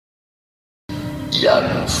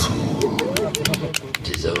young fool.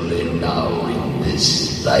 'Tis only now in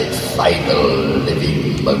this thy final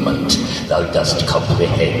living moment thou dost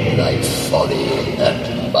comprehend thy folly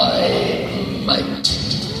and my might.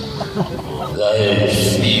 Thy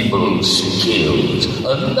feeble skills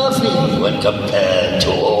are nothing when compared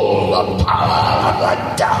to all the power of the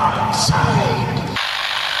dark side.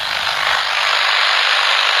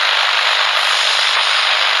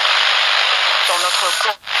 Dans notre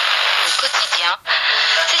quotidien,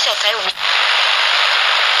 ces certains oui.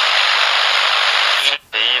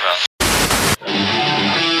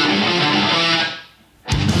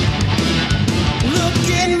 Look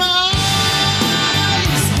in my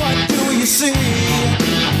eyes, what do you see?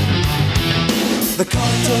 The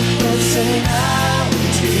cult of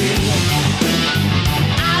personality.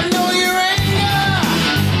 I know your anger,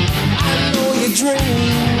 I know your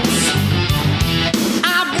dreams.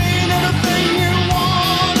 I've been anything you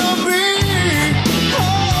wanna be. Oh,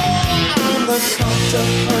 I'm the cult of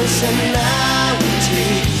personality.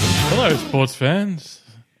 Hello, sports fans.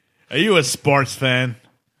 Are you a sports fan?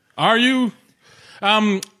 Are you?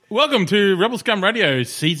 Welcome to Rebel Scum Radio,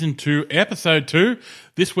 Season 2, Episode 2.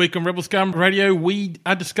 This week on Rebel Scum Radio, we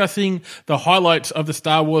are discussing the highlights of the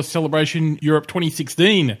Star Wars Celebration Europe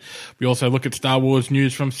 2016. We also look at Star Wars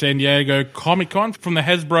news from San Diego Comic-Con, from the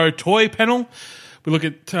Hasbro toy panel. We look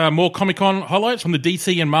at more Comic-Con highlights from the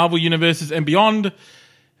DC and Marvel universes and beyond.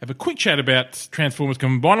 Have a quick chat about Transformers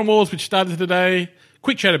Combiner Wars, which started today.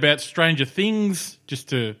 Quick chat about Stranger Things, just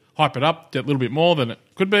to hype it up a little bit more than it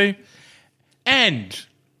could be. And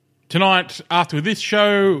tonight, after this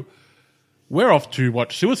show, we're off to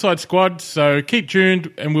watch Suicide Squad, so keep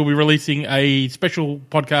tuned and we'll be releasing a special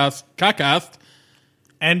podcast, CarCast.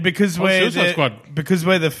 And because Oh, we're Suicide the, Squad. because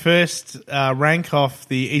we're the first rank off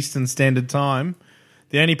the Eastern Standard Time,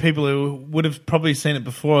 the only people who would have probably seen it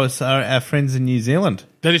before us are our friends in New Zealand.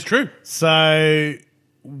 That is true. So,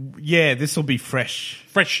 yeah, this will be fresh.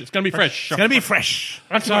 Fresh. It's going to be fresh. It's going to be fresh.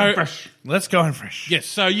 Let's go fresh. Let's go on fresh. Yes,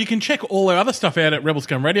 so you can check all our other stuff out at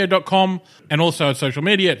rebelscumradio.com and also on social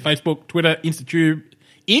media at Facebook, Twitter, Institute.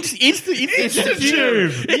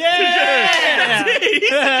 Institute. Yeah!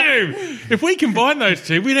 Institute. If we combine those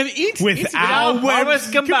two, we'd have With our words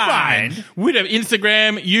combined. We'd have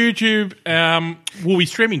Instagram, YouTube. We'll be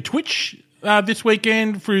streaming Twitch this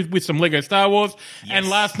weekend with some Lego Star Wars. Yes. And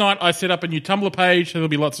last night I set up a new Tumblr page, so there'll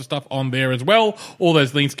be lots of stuff on there as well. All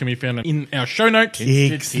those links can be found in our show notes.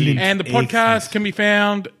 Excellent. And the podcast can be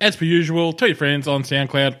found, as per usual, tell your friends on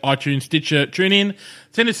SoundCloud, iTunes, Stitcher, TuneIn.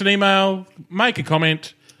 Send us an email, make a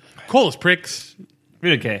comment, call us pricks. We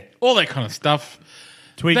don't care. All that kind of stuff.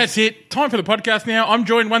 Tweets. That's it. Time for the podcast now. I'm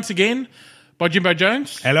joined once again by Jimbo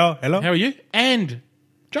Jones. Hello. How are you? And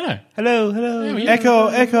Jono. Hello. How are you? Echo.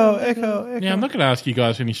 Yeah, I'm not going to ask you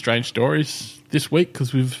guys any strange stories this week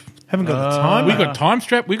because Haven't got the time. we've got time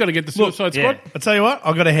strap. We've got to get the Suicide Squad. I'll tell you what,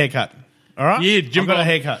 I've got a haircut. All right? Yeah, I've Jimbo. got a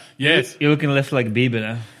haircut. Yes. You're looking less like Bieber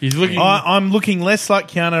now. He's looking. I'm looking less like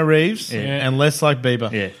Keanu Reeves Yeah. and less like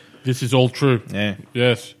Bieber. Yeah. This is all true. Yeah.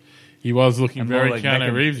 Yes. He was looking And very more like Keanu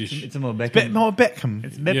Beckham. Reeves-ish. It's more Beckham. More Beckham.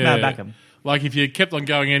 It's Beckham. Like if you kept on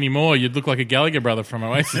going anymore, you'd look like a Gallagher brother from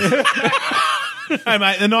Oasis. Hey,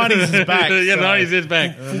 mate, the 90s is back. Yeah, so- 90s is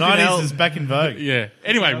back. The 90s is back in vogue. Yeah.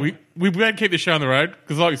 Anyway, we better keep this show on the road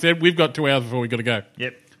because, like I said, we've got 2 hours before we got to go.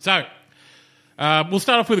 Yep. So, we'll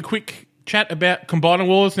start off with a quick chat about Combiner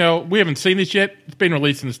Wars. Now, we haven't seen this yet. It's been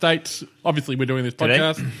released in the States. Obviously, we're doing this Today?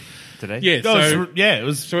 podcast. Today? Yeah, It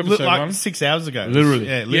was so episode like 1. 6 hours ago. Literally.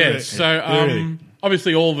 Yeah, Yeah, literally. so Literally.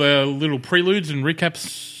 obviously all the little preludes and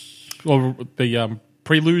recaps, or the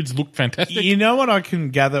preludes look fantastic. You know what I can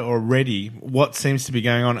gather already, what seems to be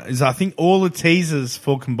going on, is I think all the teasers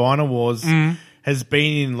for Combiner Wars has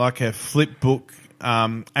been in like a flip book,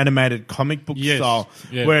 animated comic book Yes, style.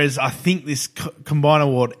 yeah. Whereas I think this Combiner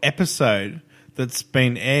Wars episode that's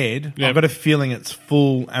been aired, Yep. I've got a feeling it's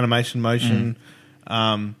full animation motion.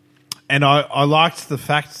 And I liked the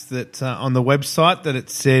fact that on the website that it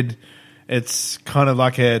said it's kind of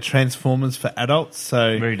like a Transformers for adults.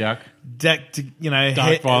 So Very dark.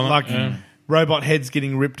 dark, violent, like yeah. robot heads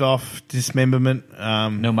getting ripped off, dismemberment.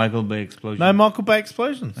 No Michael Bay explosion. No Michael Bay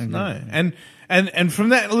explosions. No, and from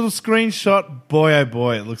that little screenshot, boy oh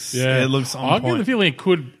boy, it looks on I get the point. feeling it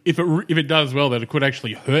could, if it does well, that it could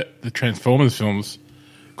actually hurt the Transformers films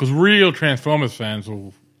because real Transformers fans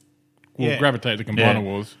will Yeah. gravitate to Combiner Yeah.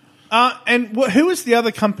 Wars. And who was the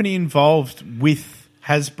other company involved with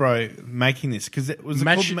Hasbro making this? Because it was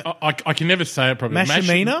Mash, called I can never say it properly.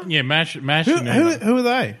 Mashimina? Yeah, Mash. who are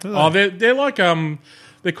they? Oh, they're like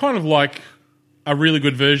they're kind of like a really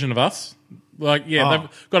good version of us. Like,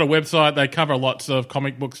 they've got a website. They cover lots of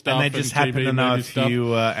comic book stuff, And they just TV, happen to know a movie stuff. few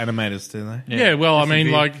animators, do they? Yeah, well, I mean,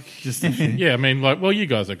 few. like, Just a few. yeah, I mean, like, well, you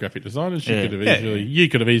guys are graphic designers. You Yeah.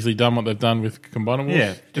 could have easily done what they've done with Combinables.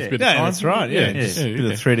 Yeah. Just a Yeah. bit of Yeah, time. that's right. Yeah, just a bit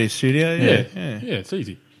of 3D studio. yeah, Yeah, yeah, it's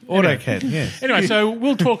easy. AutoCAD. Yes. Anyway, so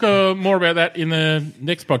we'll talk more about that in the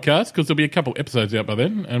next podcast because there'll be a couple episodes out by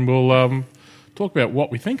then, and we'll talk about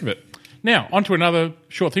what we think of it. Now, on to another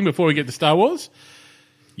short thing before we get to Star Wars.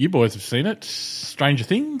 You boys have seen it. Stranger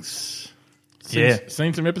Things.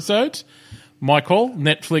 Seen some episodes. My call,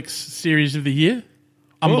 Netflix series of the year.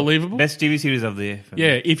 Unbelievable. Best TV series of the year. for me.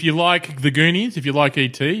 Yeah, if you like The Goonies, if you like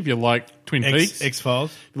E.T., if you like Twin Peaks,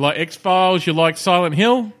 X-Files. you like X-Files, you like Silent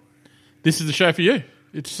Hill, this is the show for you.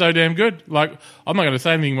 It's so damn good. Like, I'm not going to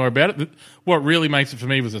say anything more about it. What really makes it for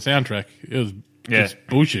me was the soundtrack. It was just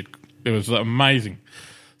bullshit. It was amazing.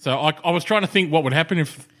 So I was trying to think what would happen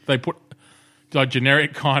if they put like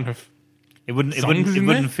generic kind of It wouldn't songs in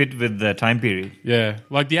there? fit with the time period. Yeah,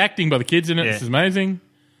 like the acting by the kids in it. Yeah. This is amazing.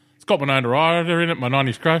 It's got Winona Ryder in it, my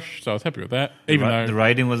 90s crush, so I was happy with that. Even The though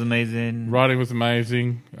writing was amazing. writing was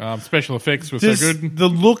amazing, special effects were Does so good. the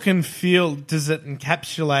look and feel, does it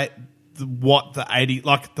encapsulate what the 80s,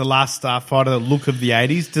 like the Last Starfighter, the look of the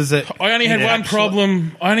 80s? Does it? I only had one encapsulate-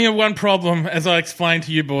 problem. I only had one problem, as I explained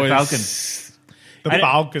to you boys. Falcon. The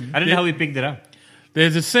Falcon. I don't know how we picked it up.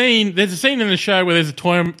 There's a scene in the show where there's a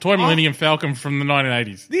toy Millennium Falcon from the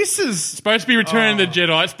 1980s. This is Supposed to be Return of the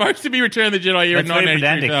Jedi. It's supposed to be Return of the Jedi year in That's very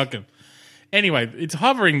 1983 pedantic. Falcon. Anyway, it's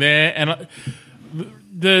hovering there, and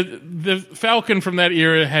the Falcon from that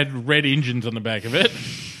era had red engines on the back of it.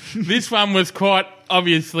 This one was quite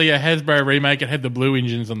obviously a Hasbro remake. It had the blue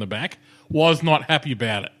engines on the back. Was not happy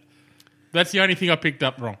about it. That's the only thing I picked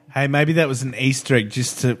up wrong. Hey, maybe that was an Easter egg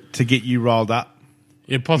just to get you rolled up.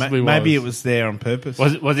 It possibly was. Maybe it was there on purpose.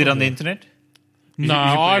 Was it on the internet? No, you should put it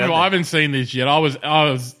out I there. haven't seen this yet. I was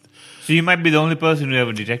So you might be the only person who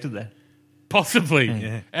ever detected that.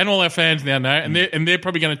 possibly, and all our fans now know, and they're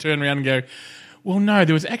probably going to turn around and go, "Well, no,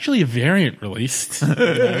 there was actually a variant released."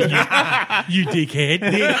 You dickhead!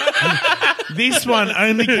 This one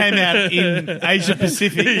only came out in Asia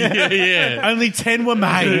Pacific. yeah. Only 10 were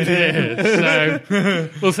made. So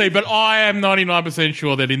we'll see. But I am 99%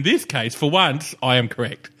 sure that in this case, for once, I am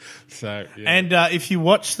correct. So, yeah. And if you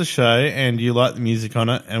watch the show and you like the music on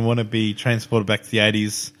it and want to be transported back to the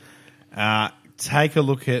 80s, take a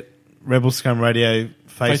look at Rebel Scum Radio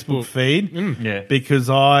Facebook Facebook. feed. Yeah. Because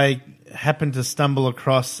I happened to stumble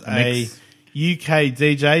across a mix. UK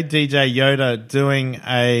DJ Yoda, doing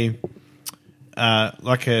a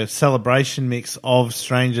like a celebration mix of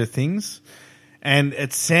Stranger Things, and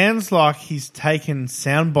it sounds like he's taken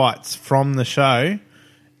sound bites from the show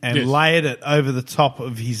and Yes. layered it over the top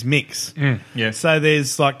of his mix. Yes. So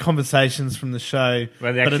there's like conversations from the show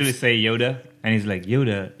Where they but actually it's- say Yoda, and he's like,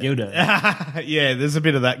 Yoda. yeah, there's a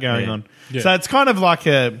bit of that going Yeah. on. Yeah. So it's kind of like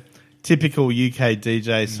a typical UK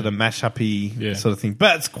DJ sort of mash-uppy Yeah. sort of thing.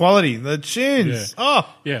 But it's quality. The tunes. Yeah.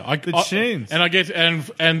 Oh, Yeah, the tunes. and I guess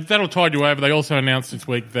and that'll tide you over. They also announced this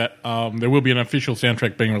week that there will be an official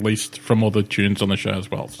soundtrack being released from all the tunes on the show as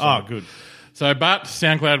well. So, Oh, good. So, but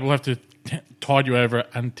SoundCloud will have to tide you over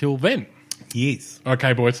until then. Yes.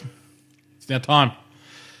 Okay, boys, it's now time.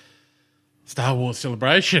 Star Wars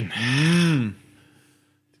Celebration.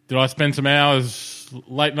 Did I spend some hours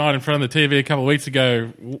late night in front of the TV a couple of weeks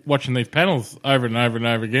ago watching these panels over and over and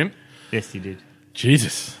over again? Yes, he did.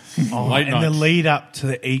 Jesus. Late And the nights. lead up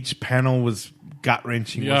to each panel was gut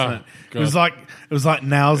wrenching, Yeah, wasn't it? God. It was like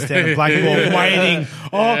nails down a blackboard waiting.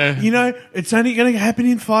 Oh, Yeah. it's only going to happen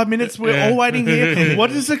in 5 minutes. We're Yeah. all waiting here. What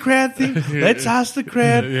does the crowd think? Let's ask the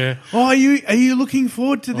crowd. Yeah. Oh, are you looking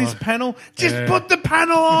forward to this panel? Just Yeah. put the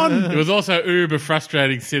panel on. It was also uber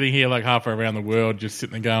frustrating sitting here like halfway around the world just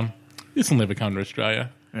sitting there going, this will never come to Australia.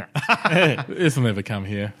 This will never come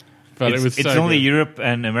here. But it was It's so only good. Europe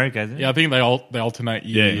and America, isn't it? Yeah, I think they alternate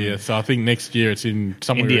year to Yeah. year. So I think next year it's in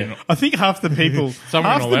somewhere India. in I think half the people,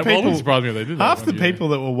 somewhere in all that. Well, it wouldn't surprise me if they did that half one the year. people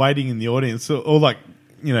that were waiting in the audience are all like,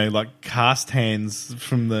 like cast hands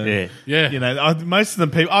from the, Yeah. most of the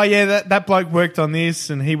people. Oh yeah, that bloke worked on this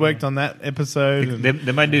and he worked on that episode. and-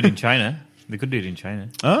 They might do it in China. They could do it in China.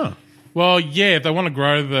 oh, Well, yeah, if they want to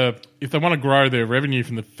grow their revenue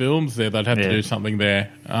from the films there, they'd have to Yeah. do something there.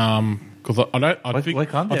 Because Why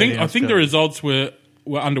can't they I think in the Australia? results were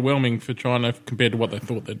underwhelming for China compared to what they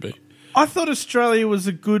thought they'd be. I thought Australia was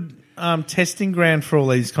a good testing ground for all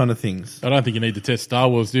these kind of things. I don't think you need to test Star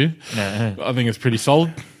Wars, do you? No. I think it's pretty solid.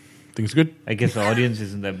 I think it's good. I guess the audience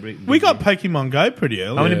isn't that big. We got Pokemon Go pretty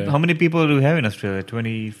early. How many people do we have in Australia?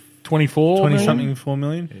 20. 24 20 million? something, 4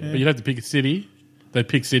 million. But you'd have to pick a city. they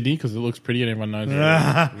pick Sydney because it looks pretty and everyone knows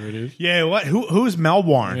where it is. Yeah, what? Who's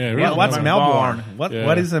Melbourne? Yeah, really, What's Melbourne. Melbourne? What Yeah.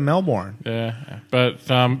 What is a Melbourne? Yeah, but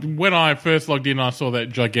when I first logged in, I saw that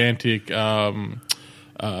gigantic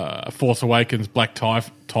Force Awakens black TIE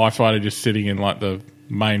fighter just sitting in like the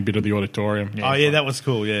main bit of the auditorium. Oh yeah, that was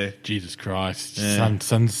cool. Yeah, Jesus Christ,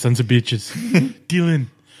 sons of bitches, Dylan,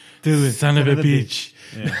 son of a bitch.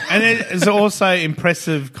 and there's also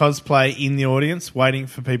impressive cosplay in the audience, waiting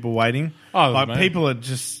for people waiting. Oh, like mate. people are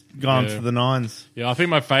just gone Yeah. to the nines. Yeah, I think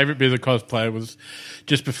my favourite bit of cosplay was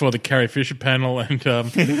just before the Carrie Fisher panel, and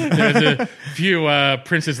there's a few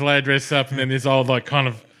Princess Leia dressed up, and then this old like kind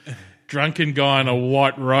of drunken guy in a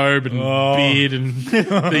white robe and beard and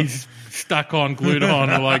these stuck on, glued on,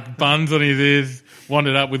 or like buns on his ears,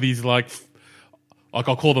 wandered up with these like I'll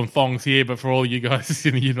call them thongs here, but for all you guys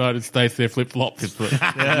in the United States, they're flip flops. Like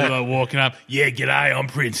walking up, g'day, I'm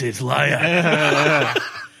Princess Leia.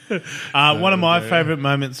 One of my favourite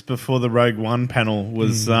moments before the Rogue One panel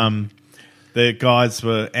was the guys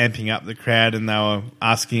were amping up the crowd and they were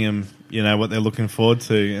asking them, what they're looking forward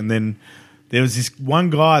to. And then there was this one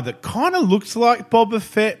guy that kind of looked like Boba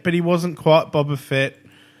Fett, but he wasn't quite Boba Fett.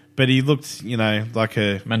 But he looked, like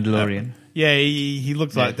a Mandalorian. he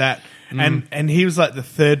looked like that. And he was like the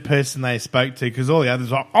third person they spoke to because all the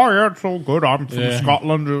others were like, oh, yeah, it's all good. I'm from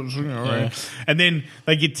Scotland. And then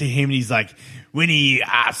they get to him and he's like, when are you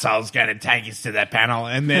arseholes going to take us to that panel?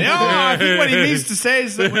 And then, I think what he needs to say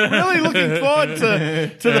is that we're really looking forward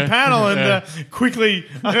to the panel and quickly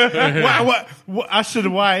ushered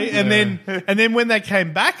away. And then when they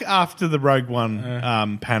came back after the Rogue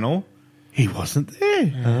One panel, he wasn't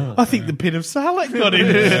there. I think the Pit of Sarlacc got in.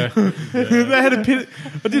 They had a pit.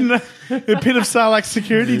 I didn't know the Pit of Sarlacc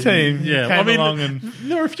security team came along and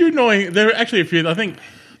there were a few annoying. There were actually a few. I think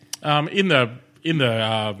in the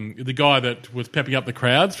guy that was pepping up the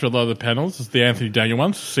crowds for a lot of the panels, is the Anthony Daniel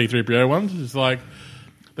ones, C-3PO ones. It's like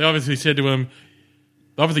they obviously said to him.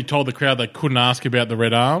 They obviously told the crowd they couldn't ask about the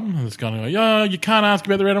red arm. And it's kind of like, you can't ask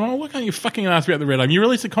about the red arm. Oh, why can't you fucking ask about the red arm? You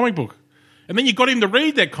released a comic book, and then you got him to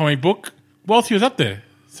read that comic book whilst he was up there.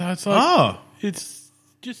 So it's like, it's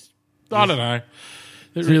just, I don't know.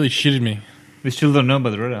 It really shitted me. We still don't know about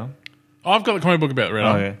the Red Arm. I've got the comic book about the Red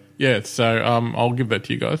Arm. yeah. Yeah, so I'll give that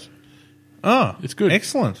to you guys. It's good.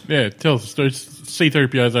 Excellent. Yeah, it tells the story. It's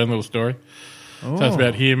C-3PO's own little story. So it's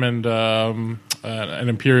about him and an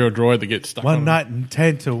Imperial droid that gets stuck One on night in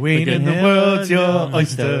Tatooine Again. and the world's your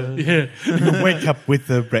oyster. Yeah. You wake up with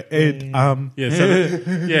the red arm. Yeah,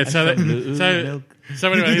 so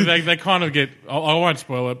anyway, they kind of get. I won't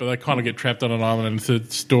spoil it, but they kind of get trapped on an island, and it's a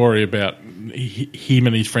story about him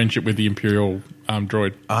and his friendship with the Imperial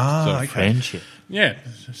droid. Okay. Friendship. Yeah,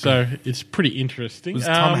 so it's pretty interesting. Was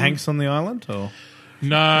Tom Hanks on the island? Or?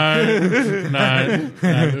 No,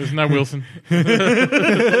 there was no Wilson. Trying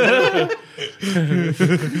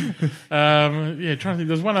to think.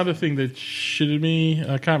 There's one other thing that shitted me.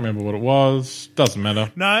 I can't remember what it was. Doesn't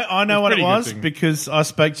matter. No, I know what it pretty good was thing. because I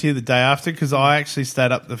spoke to you the day after because I actually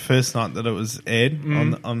stayed up the first night that it was aired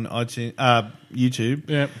on iTunes, YouTube.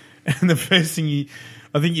 Yeah. And the first thing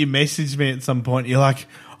I think you messaged me at some point. You're like,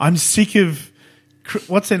 I'm sick of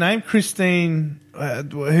what's her name, Christine.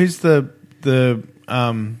 Who's the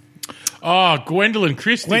Gwendolyn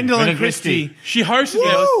Christie. Gwendolyn Christie. She hosted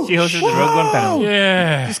Woo! She hosted the Rogue One panel.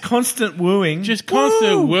 Yeah. Just constant wooing. Just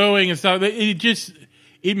constant wooing and stuff.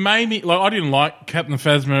 It made me, like, I didn't like Captain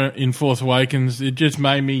Phasma in Force Awakens. It just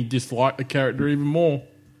made me dislike the character even more.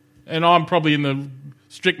 And I'm probably in the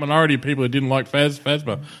strict minority of people who didn't like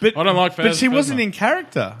Phasma. But I don't like Phasma. But she wasn't in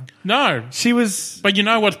character. No. She was. But you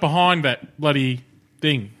know what's behind that bloody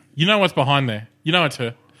thing. You know what's behind there. You know it's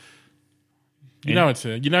her. You know it's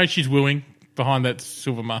her. You know she's wooing behind that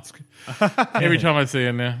silver mask. Every time I see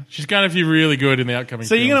her now. She's going to be really good in the upcoming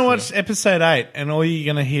So you're films, going to watch episode 8 and all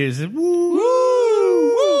you're going to hear is woo,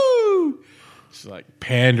 woo, woo. It's like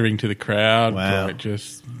pandering to the crowd. Wow. Like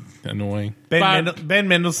just annoying. Ben But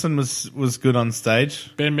Mendelsohn was good on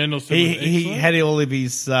stage. Ben Mendelsohn was He excellent. had all of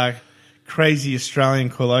his crazy Australian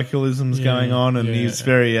colloquialisms going on, and he was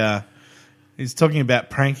very. He's talking about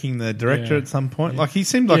pranking the director at some point. Like he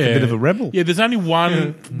seemed like a bit of a rebel. Yeah, there's only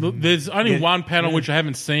one. There's only one panel which I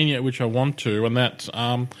haven't seen yet, which I want to, and that's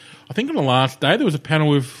I think on the last day there was a panel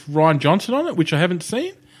with Rian Johnson on it, which I haven't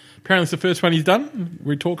seen. Apparently, it's the first one he's done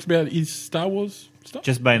where he talks about his Star Wars stuff.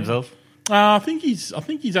 Just by himself. I think he's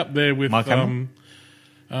up there with. Mark Hamill?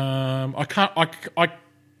 I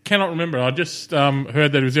cannot remember. I just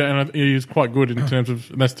heard that he was, and he was quite good in terms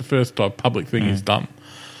of. And that's the first public thing he's done.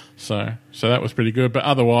 So that was pretty good. But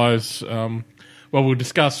otherwise, we'll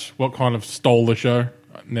discuss what kind of stole the show.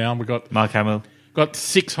 Now we got Mark Hamill. got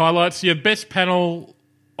 6 highlights. Yeah, best panel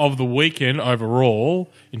of the weekend overall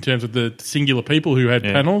in terms of the singular people who had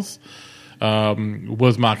panels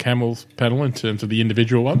was Mark Hamill's panel in terms of the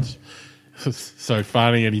individual ones. So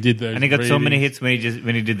funny, and he did those. And he got so many readings. hits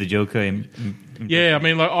when he did the Joker. Yeah, I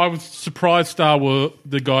mean, like I was surprised Star Wars,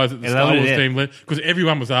 the guys at the Yeah, Star loved Wars it, team, because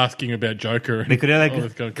everyone was asking about Joker. And They could have all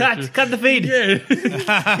this kind like of cut the feed. Yeah,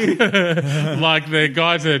 like the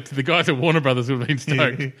guys at Warner Brothers would have been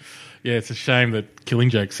stoked. Yeah, it's a shame that Killing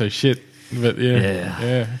Joke's so shit. But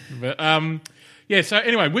yeah. But yeah. So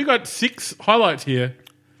anyway, we got 6 highlights here,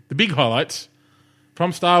 the big highlights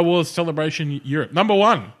from Star Wars Celebration Europe. Number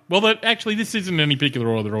 1. Well, actually, this isn't in any particular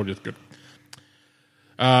order; they're all just good.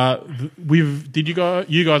 You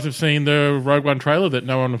guys have seen the Rogue One trailer that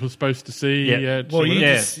no one was supposed to see? Yeah. Well, you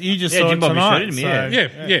Yeah. just Yeah, saw Jim it Bobby tonight. showed it to me, so-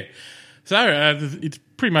 yeah. So it's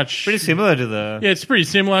pretty much Pretty similar to the. Yeah, it's pretty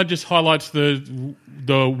similar. Just highlights the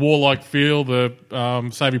warlike feel, the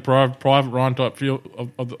Saving Private Ryan type feel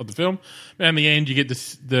of the film. And in the end, you get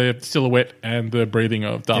the silhouette and the breathing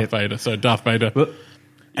of Darth Vader. So Darth Vader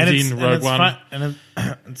is in Rogue One.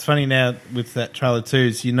 It's funny now with that trailer too,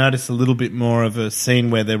 is you notice a little bit more of a scene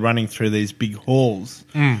where they're running through these big halls,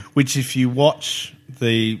 which if you watch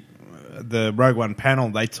the Rogue One panel,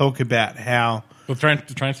 they talk about how The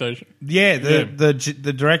train station.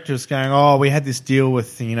 the director's going, oh, we had this deal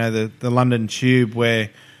with the London Tube where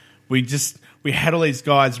we had all these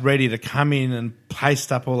guys ready to come in and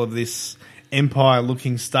paste up all of this Empire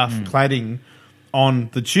looking stuff, cladding on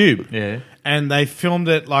the tube. Yeah. And they filmed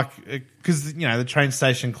it because the train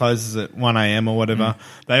station closes at 1 a.m. or whatever.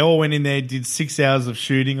 They all went in there, did 6 hours of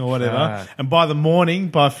shooting or whatever, and by the morning,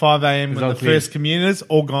 by 5 a.m. when all the clear. first commuters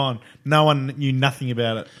all gone, no one knew nothing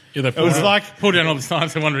about it. Yeah, they It was pulled down all the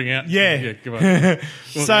signs and wandering out. Yeah. Come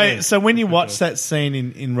on. So when you watch that scene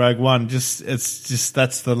in Rogue One, that's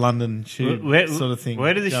the London Tube sort of thing.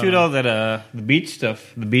 Where did they going shoot on. all that the beach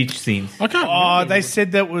stuff, the beach scenes? I can't. Oh, remember. they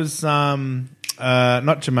said that was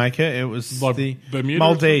not Jamaica. It was Like the Bermuda or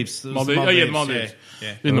Maldives. something? It was Maldives. Oh, yeah, the Maldives.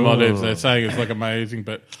 Yeah. In the Maldives, they're saying it's like amazing,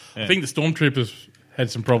 but I think the stormtroopers had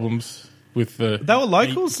some problems with the. They were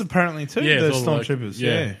locals apparently too. Yeah, the it's all stormtroopers.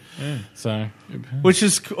 local. Yeah. So, Which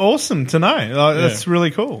is awesome to know. That's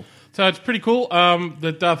really cool. so it's pretty cool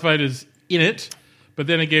that Darth Vader's in it. But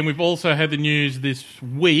then again, we've also had the news this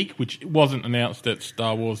week, which wasn't announced at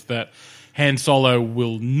Star Wars, that Han Solo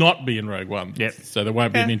will not be in Rogue One. Yep. So there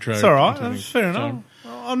won't be an intro. It's all right. until That's fair so- enough.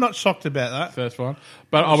 I'm not shocked about that. So that's fine.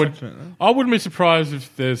 But I wouldn't be surprised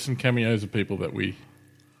if there's some cameos of people that we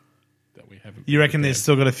haven't. You reckon they've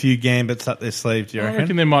still got a few gambits up their sleeve? Do you I reckon?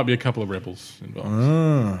 reckon there might be a couple of rebels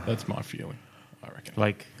involved. That's my feeling. I reckon.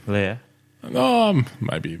 Like Leia.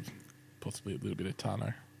 Maybe, possibly a little bit of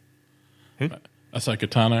Tano. Who? Ahsoka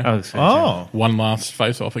Tano. Oh, so- Oh, One last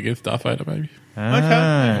face-off against Darth Vader, maybe.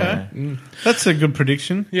 okay. That's a good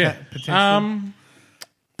prediction. Yeah. Potentially.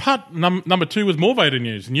 Part number 2 was more Vader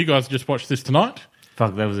news, and you guys just watched this tonight.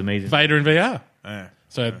 Fuck, that was amazing. Vader in VR. Yeah.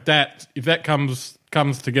 So that if that comes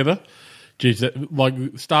together, geez, like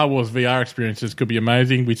Star Wars VR experiences could be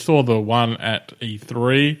amazing. We saw the one at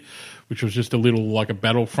E3, which was just a little like a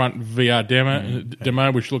Battlefront VR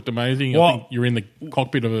demo, which looked amazing. I think you're in the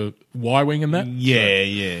cockpit of a Y-wing in that.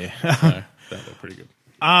 Yeah. So that looked pretty good.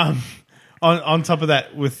 On top of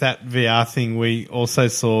that, with that VR thing, we also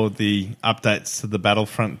saw the updates to the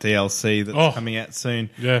Battlefront DLC that's coming out soon.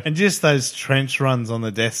 Yeah. And just those trench runs on the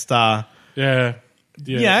Death Star. Yeah.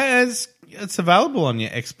 Yeah, it's available on your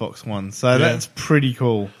Xbox One, so that's pretty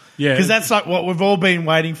cool. Yeah. Because that's like what we've all been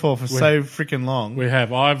waiting for so freaking long. We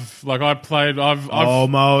have. I've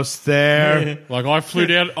Almost there. like I flew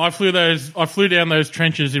down those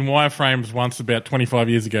trenches in wireframes once about 25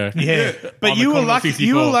 years ago. Yeah, but On you the were Commodore lucky. 64.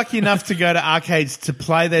 You were lucky enough to go to arcades to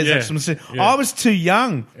play those Yeah. extra machines. Yeah. I was too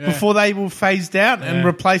young before they were phased out and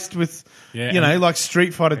replaced with, Yeah. like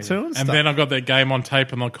Street Fighter 2 and And stuff. then I got that game on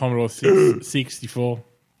tape on the Commodore 64.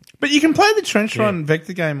 But you can play the Trench Run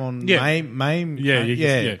Vector game on Yeah. MAME. Yeah, you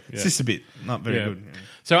can- yeah. It's just a bit not very Yeah. good.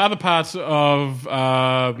 So other parts of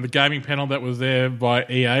the gaming panel that was there by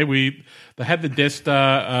EA, they had the Death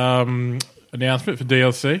Star announcement for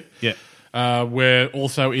DLC. Yeah. Where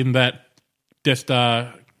also in that Death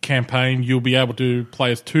Star campaign, you'll be able to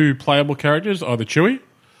play as 2 playable characters, either Chewie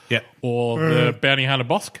Yeah. or the bounty hunter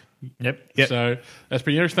Bosk. Yep. Yep. So that's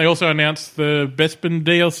pretty interesting. They also announced the Bespin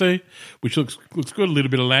DLC, which looks good. A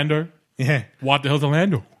little bit of Lando. Yeah. What the hell's a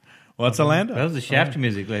Lando? What's a Lando? That was the Shaft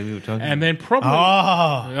music like we were talking And then probably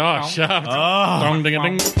Shaft. Dong ding a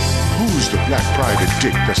ding. Who's the black private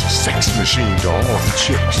dick that's a sex machine to all the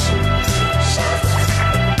chicks?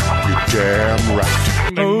 You're damn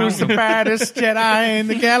right. Ooh, Who's the baddest Jedi in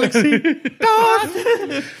the galaxy?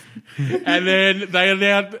 Darth. And then they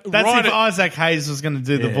announced That's right if at, Isaac Hayes was going to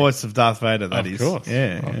do the voice of Darth Vader. That is, of course,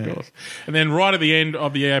 yeah, of yeah. course. And then right at the end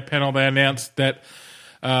of the panel, they announced that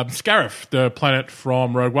Scarif, the planet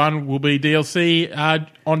from Rogue One, will be DLC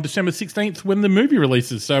on December 16th when the movie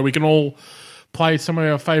releases. So we can all play some of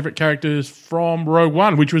our favourite characters from Rogue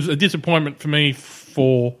One, which was a disappointment for me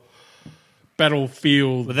for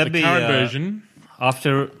Battlefield, Would the that be current version.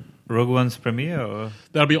 after Rogue One's premiere? Or?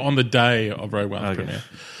 That'll be on the day of Rogue One's Okay. premiere.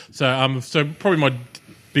 So probably my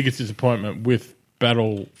biggest disappointment with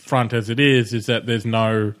Battlefront as it is that there's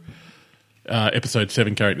no Episode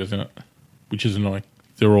 7 characters in it, which is annoying.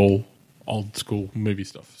 They're all old school movie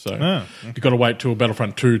stuff. So you've got to wait till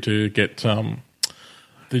Battlefront 2 to get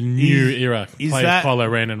the new era. is Play that- as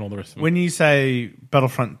Kylo Ren and all the rest of them. When you say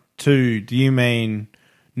Battlefront 2, do you mean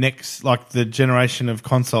next, like the generation of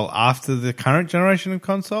console after the current generation of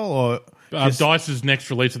console, or just- DICE's next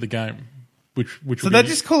release of the game, which so will they be,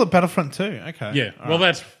 just call it Battlefront 2? Okay, yeah. All Well, right.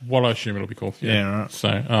 that's what I assume it'll be called. Yeah,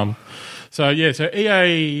 right. So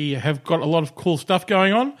EA have got a lot of cool stuff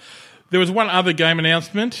going on. There was one other game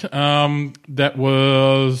announcement that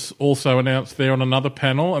was also announced there on another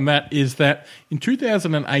panel, and that is that in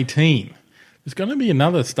 2018 there's going to be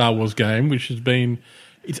another Star Wars game, which has been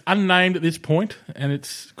it's unnamed at this point and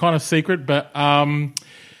it's kind of secret, but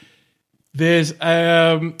there's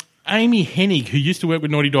Amy Hennig, who used to work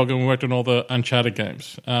with Naughty Dog and worked on all the Uncharted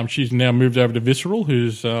games. She's now moved over to Visceral,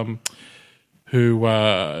 who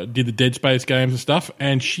did the Dead Space games and stuff,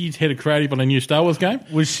 and she's head of creative on a new Star Wars game.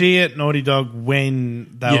 Was she at Naughty Dog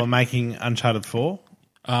when they Yeah. were making Uncharted 4?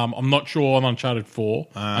 I'm not sure on Uncharted 4.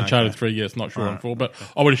 Uncharted 3, yes, not sure on 4, but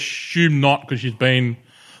I would assume not because she's been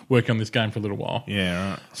working on this game for a little while.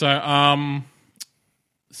 Yeah, right.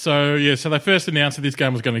 So they first announced that this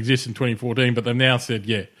game was going to exist in 2014, but they've now said,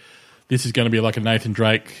 this is going to be like a Nathan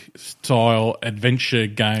Drake style adventure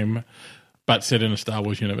game, but set in a Star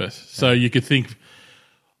Wars universe. So you could think,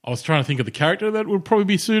 I was trying to think of the character that would probably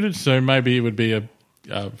be suited. So maybe it would be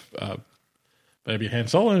maybe Han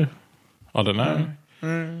Solo. I don't know.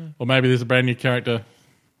 Or maybe there's a brand new character.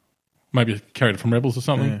 Maybe a character from Rebels or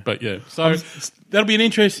something. But so that'll be an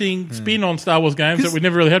interesting spin on Star Wars games that we've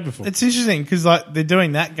never really had before. It's interesting because like they're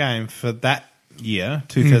doing that game for that year,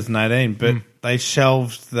 2018, but they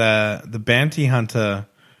shelved the Bounty Hunter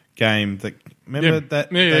game. That remember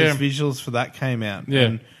those visuals for that came out.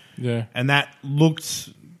 Yeah, and that looked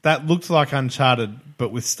like Uncharted,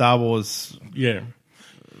 but with Star Wars yeah.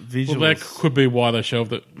 visuals. Well, that could be why they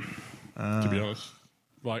shelved it. To be honest,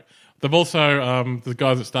 like they've also the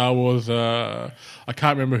guys at Star Wars. I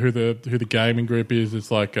can't remember who the gaming group is.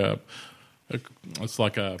 It's like a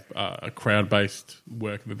crowd based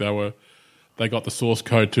work that they got the source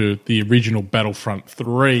code to the original Battlefront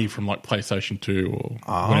 3 from like PlayStation 2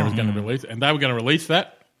 or whenever it was going to release, and they were going to release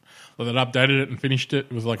that. Well, they updated it and finished it.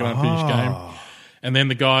 It was like an unfinished game, and then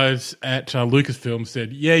the guys at Lucasfilm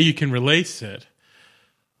said, "Yeah, you can release it."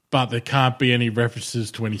 But there can't be any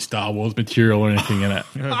references to any Star Wars material or anything in it.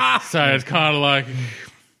 So it's kind of like,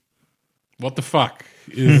 what the fuck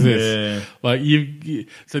is this? Like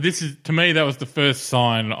so this is, to me, that was the first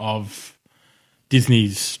sign of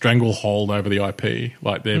Disney's stranglehold over the IP.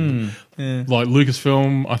 Like like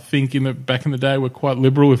Lucasfilm, I think back in the day were quite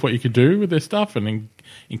liberal with what you could do with their stuff and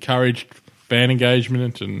encouraged fan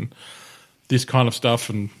engagement and this kind of stuff.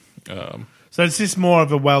 And So it's just more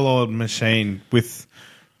of a well-oiled machine with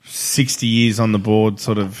 60 years on the board,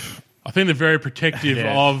 sort of. I think they're very protective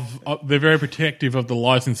of the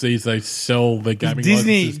licensees they sell their gaming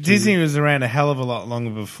licenses to. Disney was around a hell of a lot longer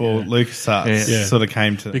before LucasArts sort of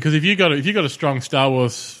came to. Because if you got a strong Star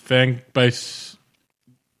Wars fan base,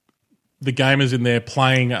 the gamers in there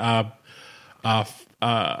playing a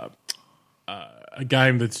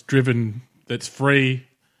game that's driven, that's free,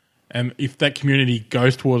 and if that community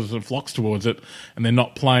goes towards it and flocks towards it, and they're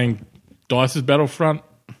not playing DICE's Battlefront,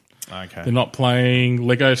 they're not playing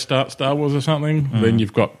Lego Star Wars or something, then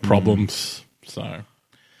you've got problems. So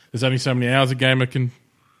there's only so many hours a gamer can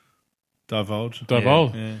divulge.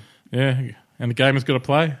 Yeah. And the gamer's got to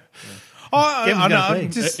play. I know.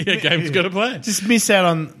 play. Game's got to play. Just miss out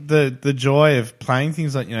on the joy of playing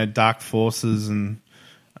things like Dark Forces and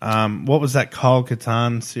what was that Kyle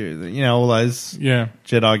Katarn series? All those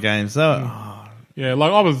Jedi games. Yeah,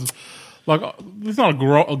 like I was. Like, it's not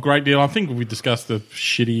a great deal. I think we discussed the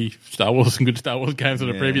shitty Star Wars and good Star Wars games in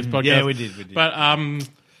a previous podcast. Yeah, we did.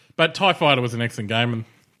 But TIE Fighter was an excellent game, and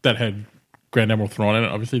that had Grand Admiral Thrawn in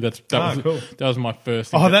it. Obviously, that cool. was my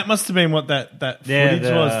first. That must have been what that footage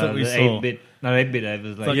was that we the saw. 8-bit No, 8-bit. I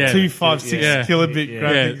was like, Like Yeah. 256 Yeah. kilobit Yeah.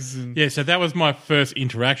 graphics. And Yeah, so that was my first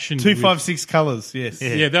interaction. 256 colours, yes.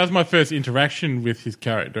 Yeah, that was my first interaction with his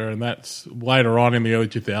character, and that's later on in the early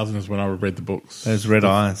 2000s when I read the books. Those red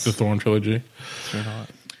eyes. The Thrawn trilogy.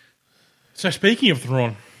 So speaking of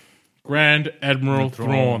Thrawn, Grand Admiral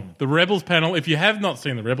Thrawn. The Rebels panel, if you have not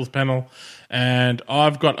seen the Rebels panel, and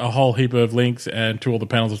I've got a whole heap of links and to all the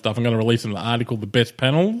panels and stuff, I'm going to release an article, the best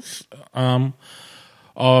panels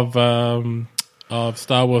of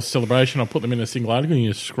Star Wars Celebration. I'll put them in a single article and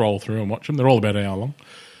you just scroll through and watch them. They're all about an hour long.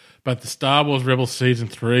 But the Star Wars Rebels Season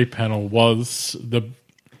 3 panel was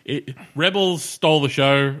Rebels stole the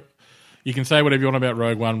show. You can say whatever you want about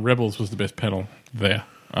Rogue One. Rebels was the best panel there.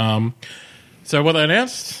 So what they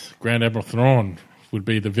announced, Grand Admiral Thrawn would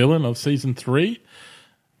be the villain of Season 3.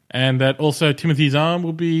 And that also Timothy Zahn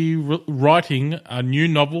will be writing a new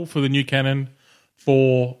novel for the new canon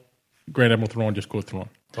for Grand Admiral Thrawn, just called Thrawn.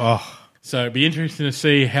 Oh, So it'd be interesting to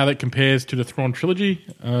see how that compares to the Thrawn trilogy.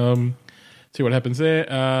 See what happens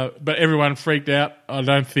there. But everyone freaked out. I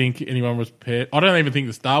don't think anyone was prepared. I don't even think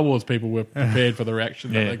the Star Wars people were prepared for the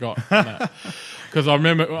reaction that they got. Because I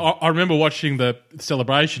remember watching the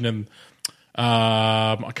celebration and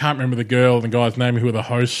I can't remember the girl and the guy's name who were the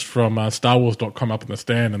hosts from StarWars.com up in the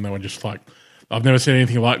stand, and they were just like, I've never seen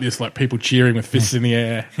anything like this, like people cheering with fists in the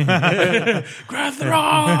air. Grand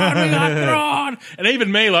Thrawn! We got Thrawn! And even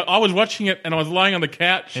me, like I was watching it and I was lying on the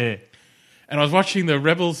couch and I was watching the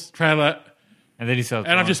Rebels trailer and then he saw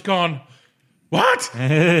and I've just gone, what?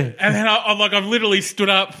 And then I've literally stood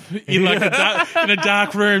up in like in a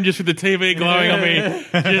dark room just with the TV glowing on me,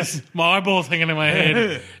 just my eyeballs hanging in my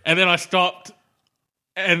head. And then I stopped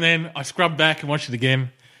and then I scrubbed back and watched it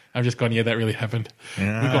again. I've just gone, yeah, that really happened. We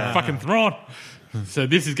got fucking Thrawn. So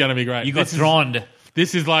this is going to be great. You got thrawned.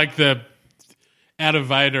 This is like the out of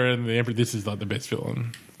Vader and the Emperor. This is like the best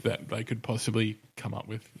villain that they could possibly come up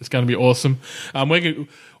with. It's going to be awesome.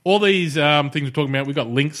 All these things we're talking about, we've got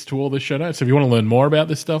links to all the show notes. So if you want to learn more about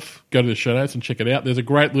this stuff, go to the show notes and check it out. There's a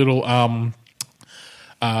great little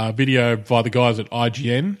video by the guys at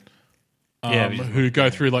IGN. Who go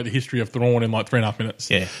through like the history of Thrawn in like 3.5 minutes.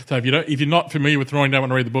 Yeah. So if you're not familiar with Thrawn, you don't want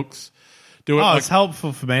to read the books, do it. Oh, it's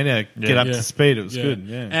helpful for me to get up to speed. It was good.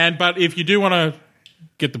 Yeah. But if you do want to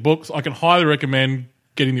get the books, I can highly recommend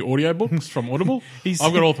getting the audio books from Audible. I've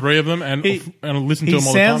got all 3 of them and listen to them all the time.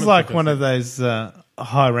 He sounds like one of those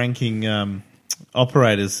high-ranking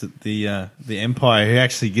operators at the Empire who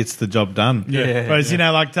actually gets the job done. Yeah. Whereas,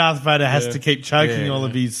 like Darth Vader has to keep choking all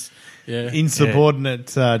of his insubordinate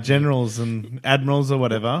generals and admirals or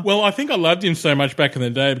whatever. Well, I think I loved him so much back in the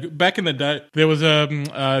day. Back in the day, there was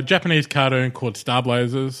a Japanese cartoon called Star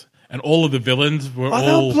Blazers, and all of the villains were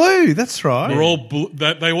they were blue. That's right. Were all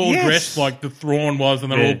they all Yes. dressed like the Thrawn was,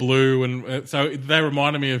 and they're all blue, and so they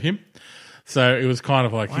reminded me of him. So it was kind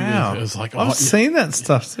of like Wow. it was like I've seen that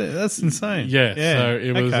stuff too. That's insane. Yeah, so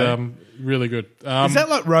it was really good. Is that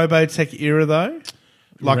like Robotech era though?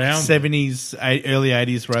 Like Around- 70s, early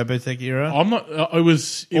 80s Robotech era? I'm not. Or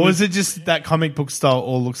is it just that comic book style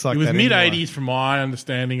all looks like It was that mid anyway? 80s, from my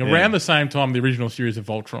understanding. Around the same time, the original series of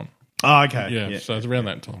Voltron. Oh, okay. Yeah, so it's around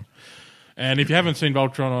that time. And if you haven't seen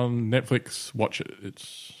Voltron on Netflix, watch it.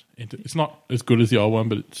 It's not as good as the old one,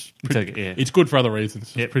 but it's good for other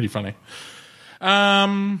reasons. It's pretty funny.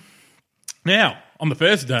 Now, on the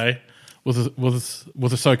first day was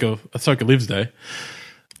Ahsoka Lives Day.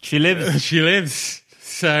 She lives. She lives.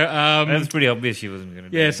 So That's pretty obvious she wasn't going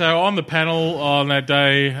to do it. so on the panel on that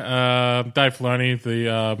day, Dave Filoni,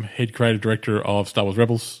 the head creative director of Star Wars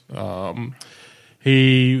Rebels,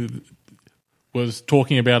 he was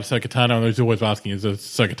talking about Ahsoka Tano, and he was always asking, is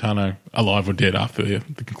Ahsoka Tano alive or dead after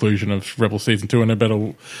the conclusion of Rebels Season 2 and a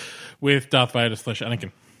battle with Darth Vader /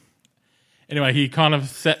 Anakin. Anyway, he kind of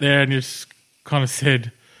sat there and just kind of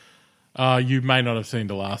said, you may not have seen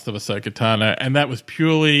the last of Ahsoka Tano, and that was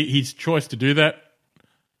purely his choice to do that,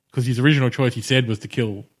 because his original choice, he said, was to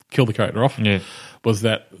kill the character off, was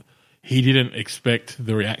that he didn't expect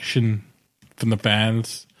the reaction from the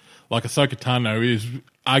fans. Like, Ahsoka Tano is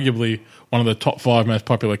arguably one of the top 5 most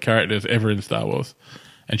popular characters ever in Star Wars,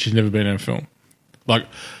 and she's never been in a film. Like,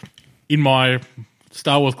 in my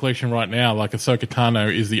Star Wars collection right now, like, Ahsoka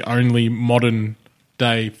Tano is the only modern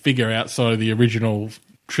day figure outside of the original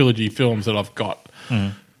trilogy films that I've got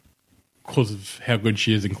because of how good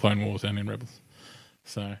she is in Clone Wars and in Rebels.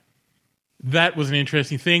 So that was an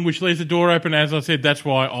interesting thing, which leaves the door open. As I said, that's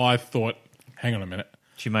why I thought, hang on a minute,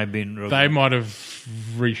 She might be in Rogue they One. might have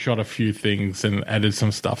reshot a few things and added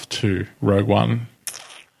some stuff to Rogue One.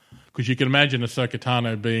 Because you can imagine Ahsoka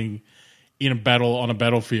Tano being in a battle on a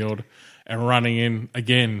battlefield and running in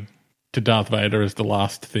again to Darth Vader as the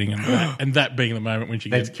last thing, and that being the moment when she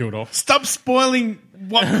gets killed off. Stop spoiling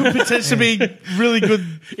what could potentially be really good.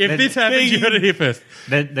 If this happens, you heard it here first.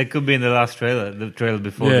 That could be in the last trailer, the trailer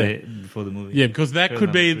before the movie. Yeah, because that Trailer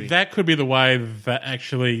could be number 3. that could be the way that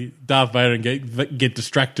actually Darth Vader get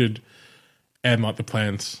distracted, and like the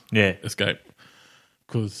plans escape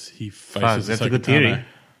because he faces. That's Ahsoka a good Tano. theory.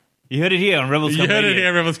 You heard it here on Rebels. You heard it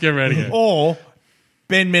here, Rebels Scum Radio. Or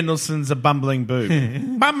Ben Mendelsohn's a bumbling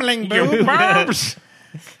boob. Bumbling boob. Barbs.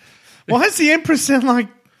 Why does the Emperor sound like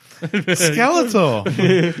Skeletor?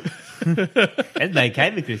 And they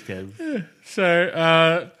came with Chris Cole.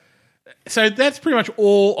 So that's pretty much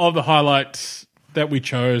all of the highlights that we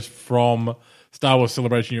chose from Star Wars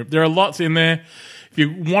Celebration Europe. There are lots in there. If you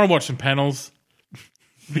want to watch some panels,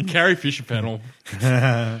 the Carrie Fisher panel.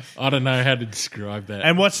 I don't know how to describe that.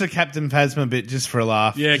 And watch the Captain Phasma bit just for a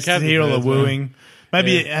laugh. Yeah, just to Captain hear all the Phasma. wooing.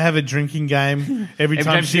 Maybe have a drinking game every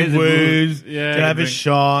time she has a woo. woos. Yeah, to have a drink.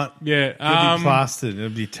 shot. Yeah, It'll be plastered. It'll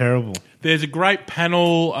be terrible. there's a great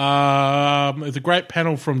panel. There's a great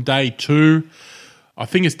panel from day 2. I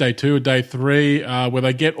think it's day 2 or day 3, where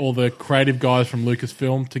they get all the creative guys from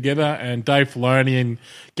Lucasfilm together, and Dave Filoni and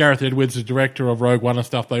Gareth Edwards, the director of Rogue One and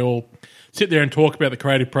stuff. They all sit there and talk about the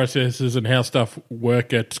creative processes and how stuff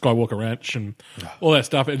work at Skywalker Ranch and all that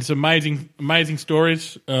stuff. And it's amazing, amazing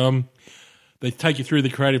stories. They take you through the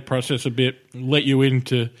creative process a bit, let you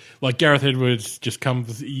into, like Gareth Edwards just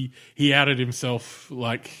comes, he outed himself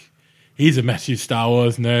like he's a massive Star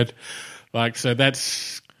Wars nerd. Like, so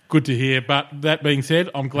that's good to hear. But that being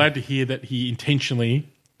said, I'm glad to hear that he intentionally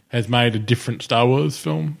has made a different Star Wars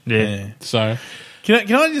film. Yeah. So,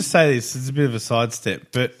 Can I just say this? It's a bit of a sidestep,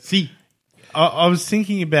 but I was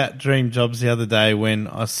thinking about dream jobs the other day when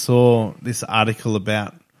I saw this article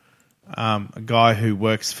about a guy who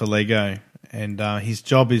works for Lego, and his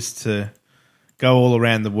job is to go all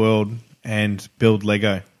around the world and build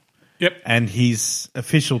Lego. Yep. And his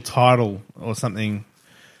official title or something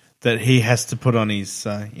that he has to put on his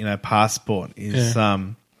passport is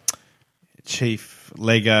Chief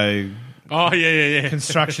Lego oh, yeah.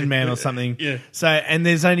 Construction Man or something. Yeah. So, and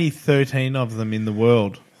there's only 13 of them in the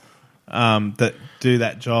world that do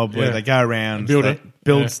that job where Yeah. they go around, Build they it.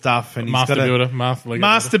 build Yeah. stuff, and Master he's got builder, master Lego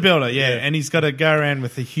master builder, builder. yeah. Yeah. And he's got to go around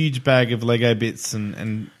with a huge bag of Lego bits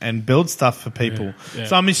and build stuff for people. Yeah.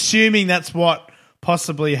 So I'm assuming that's what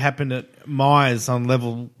possibly happened at Myers on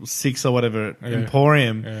level 6 or whatever at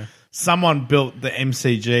Emporium. Yeah. Someone built the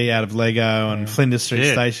MCG out of Lego on Flinders Street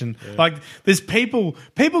Yeah. Station. Like, there's people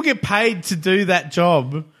get paid to do that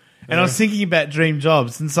job. And I was thinking about dream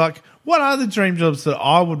jobs. And it's like, what are the dream jobs that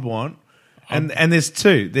I would want? And there's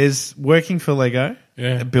 2. There's working for Lego,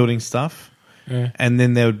 building stuff. Yeah. And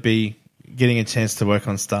then there would be getting a chance to work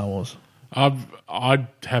on Star Wars. I'd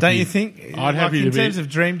happy. Don't you think? I'd like happy in to be, terms of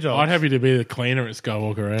dream jobs. I'd happy to be the cleaner at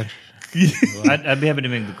Skywalker Ranch. I'd be happy to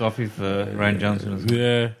make the coffee for Ryan Johnson as well.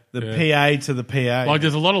 Yeah. The PA to the PA. Like,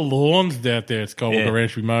 there's a lot of lawns out there at Skywalker Yeah.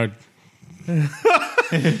 Ranch we mowed.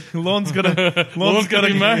 Lawn's got to Lawn's gotta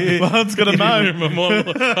be mowed. Lawn's got to mow. A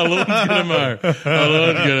lawn's gonna mow. A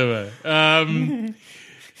lawn's gonna mow.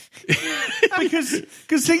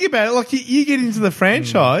 Because think about it, like you get into the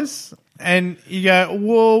franchise and you go,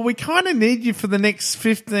 well, we kind of need you for the next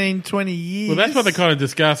 15, 20 years. Well, that's what they kind of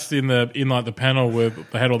discussed in the panel where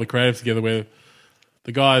they had all the creatives together, where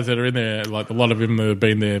the guys that are in there, like a lot of them that have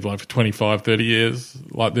been there like for 25, 30 years,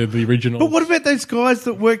 like they're the original. But what about those guys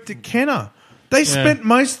that worked at Kenner? They spent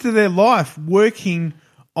most of their life working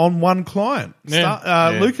on one client,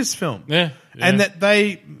 Lucasfilm. Yeah. And that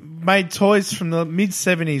they made toys from the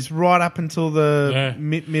mid-70s right up until the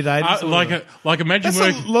mid-80s. Like imagine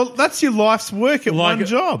that's your life's work at one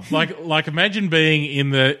job. Like imagine being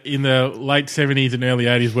in the late 70s and early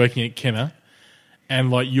 80s working at Kenner,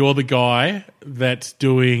 and like you're the guy that's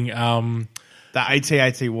doing The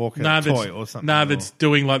AT-AT Walker toy or something. That's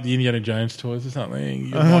doing like the Indiana Jones toys or something.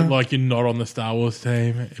 You're like you're not on the Star Wars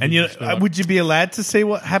team. And would you be allowed to see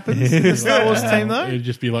what happens in the Star Wars team though? It'd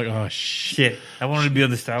just be like, oh shit. I wanted to be on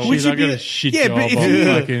the Star Wars. Would you I got a shit yeah, job.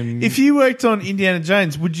 but if you worked on Indiana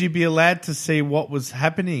Jones, would you be allowed to see what was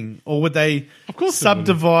happening, or would they Of course they would.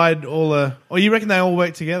 subdivide all the? Or you reckon they all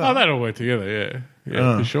work together? Oh, they'd all work together,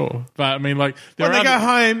 yeah, for sure. But I mean, like, when they go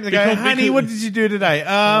home, they go, "Honey, what did you do today?"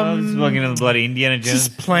 I was working on the bloody Indiana Jones.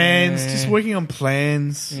 Just plans, just working on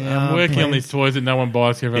plans. I'm working on plans. these toys that no one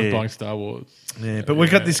buys. Everyone's buying Star Wars. Yeah, but we've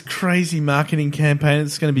got this crazy marketing campaign.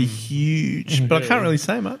 It's going to be huge, but I can't really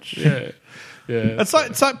say much. Yeah.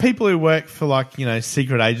 It's like people who work for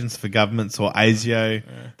secret agents for governments or ASIO.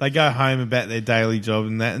 They go home about their daily job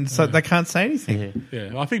and that, and so they can't say anything.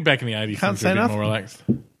 Yeah, I think back in the 80s, Can't things were say a bit nothing. more relaxed.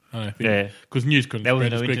 I don't think. Yeah. Because news couldn't There was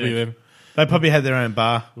spread no as quickly internet. then. They probably had their own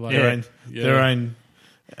bar, Yeah. their own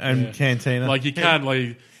cantina. Like you can't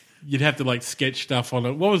like you'd have to like sketch stuff on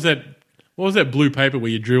it. What was that blue paper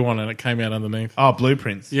where you drew on and it came out underneath?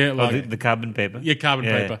 blueprints. Yeah, Oh, like the carbon paper. yeah, carbon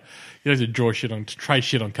Yeah. paper. You have to draw shit on, trace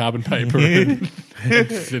shit on carbon paper. and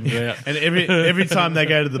send it out. And every time they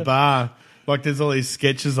go to the bar, like there's all these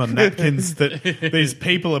sketches on napkins that these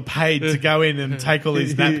people are paid to go in and take all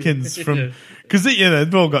these napkins from, because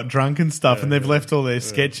they've all got drunk and stuff, and they've left all their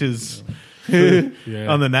sketches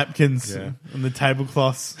on the napkins, on the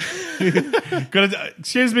tablecloths.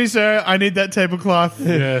 Excuse me, sir, I need that tablecloth.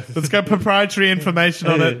 Yeah. It's got proprietary information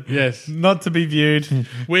on it. Yes, Not to be viewed.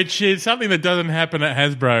 which is something that doesn't happen at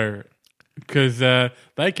Hasbro because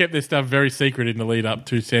they kept their stuff very secret in the lead up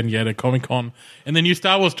to San Diego Comic Con and the new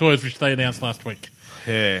Star Wars toys, which they announced last week.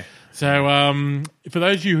 Yeah. So, for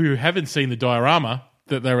those of you who haven't seen the diorama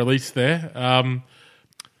that they released there,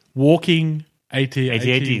 walking AT-ATs.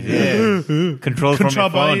 Yeah. Control from your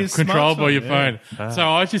by phone. your Controlled by your smartphone, phone. So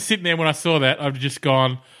I was just sitting there when I saw that. I've just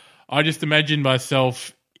gone. I just imagined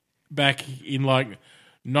myself back in like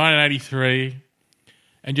 1983,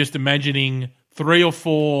 and just imagining 3 or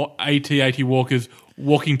 4 AT-AT walkers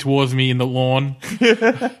walking towards me in the lawn,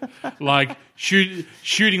 like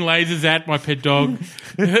shooting lasers at my pet dog,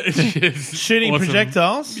 It's just Shooting awesome.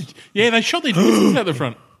 projectiles. Yeah, they shot these pistols out the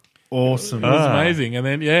front. Awesome. It was amazing, and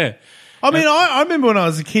then I mean, I remember when I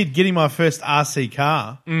was a kid getting my first RC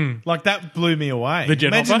car. Like that blew me away. The jet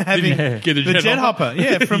imagine hopper? having Did you get a the jet jet hopper? hopper,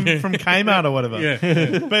 yeah, from Kmart or whatever.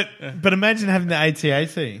 yeah. But imagine having the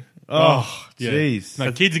AT-AT. Oh, Yeah. jeez.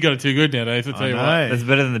 No, kids have got it too good nowadays. I'll tell you what. know. That's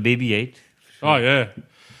better than the BB-8. Oh yeah,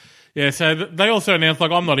 yeah. So they also announced,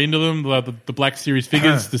 like, I'm not into them. The Black Series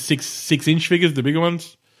figures, the 6-inch figures, the bigger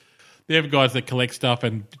ones. They have guys that collect stuff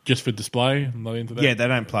and just for display. I'm not into that. Yeah, they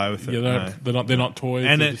don't play with it. Yeah, no. they're not toys.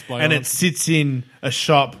 And to it display and on. it sits in a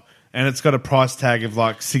shop and it's got a price tag of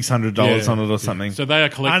like $600 Yeah. on it or something. So they are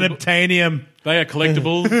collectible. Unobtainium. They are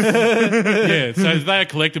collectibles. Yeah, so they are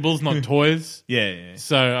collectibles, not toys. Yeah.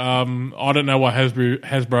 So I don't know why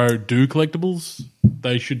Hasbro do collectibles.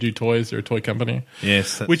 They should do toys. They're a toy company.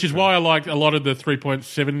 Yes. that's Which is true. why I liked a lot of the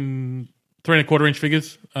 3.25-inch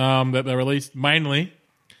figures that they released. Mainly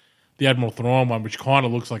the Admiral Thrawn one, which kind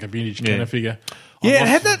of looks like a vintage Kenner figure. Yeah, it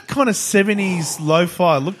had that kind of 70s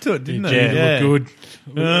lo-fi look to it, didn't it? Yeah, it looked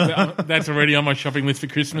good. That's already on my shopping list for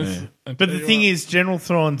Christmas. But the thing is, General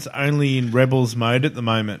Thrawn's only in Rebels mode at the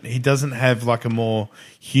moment. He doesn't have like a more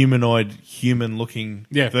humanoid, human-looking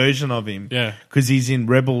Yeah. version of him. Yeah. Because he's in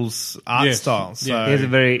Rebels art Yes. style. So Yeah. He has a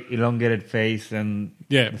very elongated face and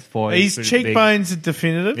Yeah. his voice his pretty big. cheekbones are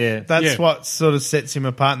definitive. Yeah. That's Yeah. what sort of sets him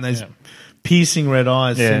apart. And those Yeah. piercing red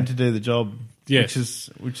eyes Yeah. seem to do the job. Yes.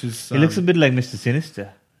 Which is He looks a bit like Mr. Sinister.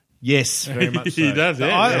 yes, very much so. He does,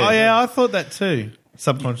 yeah. I thought that too,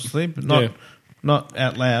 subconsciously, but not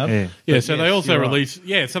out loud. Yeah. Yeah, But so yes, they also you're right. released.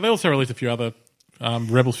 Yeah, so they also released a few other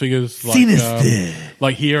Rebels figures, like Sinister.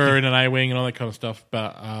 like Hera in an A-wing and all that kind of stuff.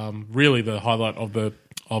 But really, the highlight of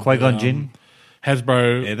Qui-Gon Jinn.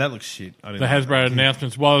 Hasbro, Yeah, that looks shit. I didn't the like Hasbro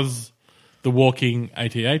announcements was the walking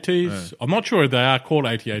AT-ATs. I'm not sure if they are called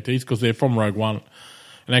AT-ATs because they're from Rogue One.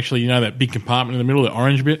 And actually, you know that big compartment in the middle, the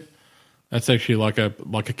orange bit. That's actually like a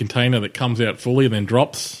container that comes out fully and then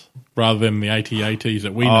drops, rather than the AT-ATs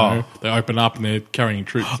that we know. They open up and they're carrying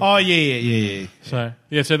troops. Oh yeah. So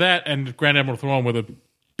so that and Grand Admiral Thrawn were the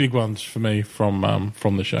big ones for me from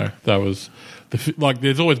the show. That was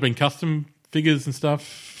there's always been custom figures and stuff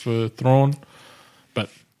for Thrawn, but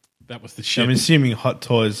that was the shit. I'm assuming Hot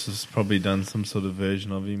Toys has probably done some sort of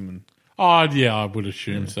version of him. And, Oh yeah, I would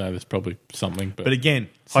assume so. There's probably something, but again,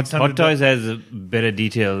 Hot $600 Toys has a better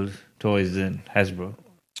detailed toys than Hasbro.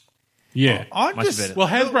 yeah. I'm Much just better. Well,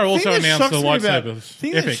 Hasbro also announced the lightsabers. The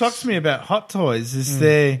thing that Epics. shocks me about Hot Toys is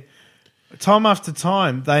their time after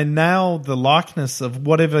time they nail the likeness of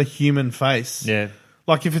whatever human face. Yeah.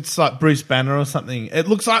 Like if it's like Bruce Banner or something, it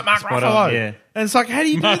looks like Mark Spot Ruffalo. on, yeah. And it's like, how do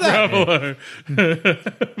you do Mark that?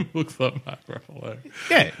 Ruffalo. Looks like Mark Ruffalo.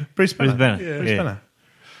 Yeah, Bruce Banner. Bruce Banner. Bruce Yeah. Banner.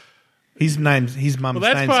 His mum's Well,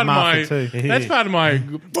 that's name's part of Martha my. too. That's part of my.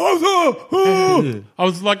 I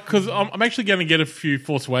was like, because I'm actually going to get a few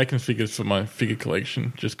Force Awakens figures for my figure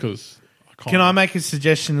collection, just because. Can I make a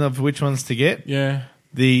suggestion of which ones to get? Yeah.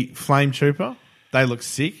 The Flame Trooper. They look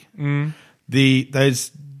sick. The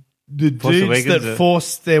Force dudes Awakens that are-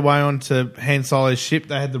 forced their way onto Han Solo's ship.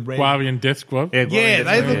 They had the red. Guavian Death Squad. Yeah, Guardians,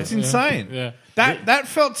 they yeah. looked insane. Yeah. That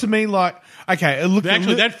felt to me like okay. It looked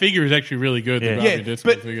Actually, that figure is actually really good. Yeah. The Yeah, Guavian Death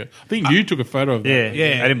Squad but- figure. I think you took a photo of that. Yeah.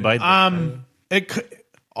 Yeah. I didn't buy that.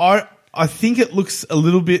 I think it looks a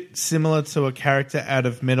little bit similar to a character out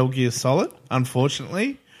of Metal Gear Solid,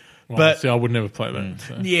 unfortunately. Well, But- see, I would never play that.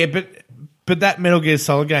 So. Yeah, but that Metal Gear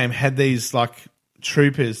Solid game had these like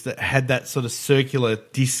troopers that had that sort of circular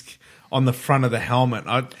disc on the front of the helmet.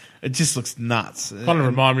 It just looks nuts. Kind of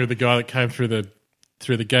remind me of the guy that came through the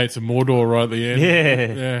gates of Mordor right at the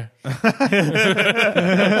end.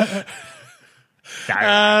 Yeah.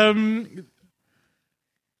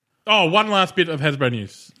 One last bit of Hasbro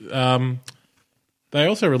news. They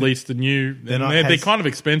also released the new. They're kind of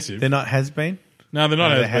expensive. They're not has-been? No, they're not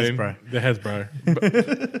No, Hasbro. they're They're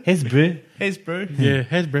Hasbro. Hasbro. Hasbro. Yeah,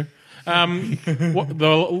 Hasbro. The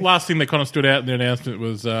last thing that kind of stood out in their announcement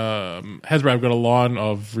was Hasbro have got a line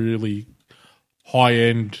of really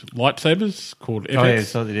high-end lightsabers called FX. Oh, yeah,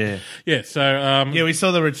 so, yeah. Yeah, so Yeah, we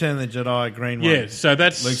saw the Return of the Jedi green one. yeah, so Luke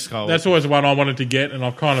that's Skywalker. always the one I wanted to get, and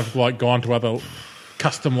I've kind of like gone to other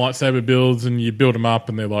custom lightsaber builds, and you build them up,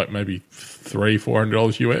 and they're like maybe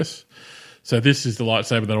 $300-400 US. So this is the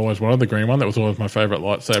lightsaber that I always wanted, the green one. That was always my favourite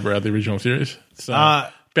lightsaber out of the original series. So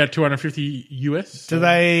about $250 US. Do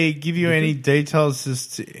they give you any details as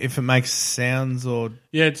to if it makes sounds or...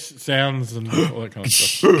 Yeah, it's sounds and all that kind of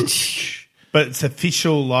stuff. But it's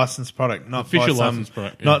official licensed product, not Official by some, licensed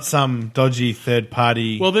product, yeah. not some dodgy third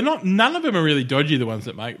party. Well, they're not. None of them are really dodgy. The ones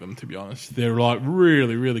that make them, to be honest, they're like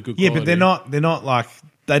really, really good. yeah, Quality. but they're not like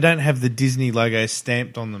they don't have the Disney logo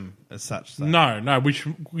stamped on them as such. So. No. Which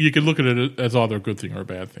you could look at it as either a good thing or a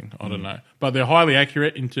bad thing. I don't know, but they're highly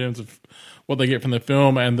accurate in terms of what they get from the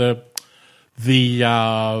film and the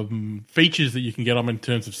features that you can get them in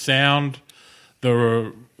terms of sound,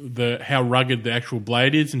 the how rugged the actual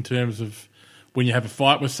blade is in terms of. When you have a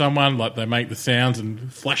fight with someone, like they make the sounds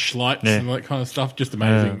and flashlights and all that kind of stuff, just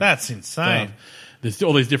amazing. That's insane. stuff. There's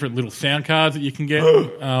all these different little sound cards that you can get.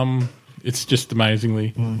 It's just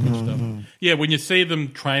amazingly good stuff. Yeah, when you see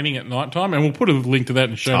them training at night time, and we'll put a link to that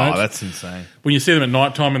in the show notes. Oh, that's insane. When you see them at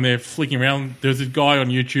night time and they're flicking around, there's this guy on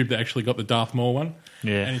YouTube that actually got the Darth Maul one.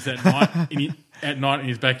 Yeah. And he's at night in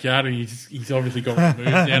his backyard, and he's obviously got one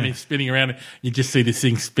moves down, and he's spinning around, and you just see this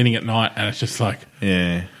thing spinning at night, and it's just like,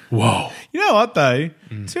 Yeah. whoa. You know what though?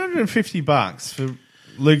 $250 for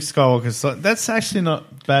Luke Skywalker. So that's actually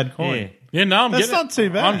not bad coin. Yeah. Yeah, no, I'm That's getting it. not too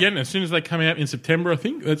bad. I'm getting it as soon as they come out in September. I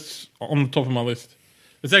think that's on the top of my list.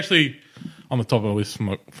 It's actually on the top of my list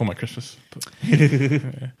for my Christmas.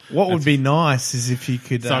 What would be nice is if you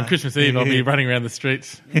could. So on Christmas Eve, I'll be running around the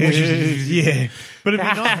streets. yeah, but it'd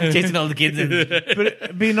be nice. Chasing all the kids. But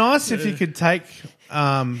it'd be nice if you could take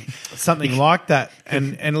something like that,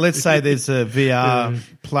 and let's say there's a VR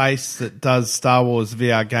place that does Star Wars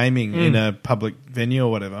VR gaming in a public venue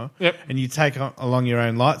or whatever, Yep. and you take along your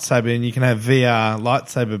own lightsaber, and you can have VR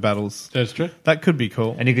lightsaber battles. That's true. That could be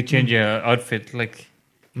cool. And you could change your outfit, like...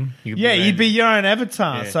 You could Yeah, be you'd be your own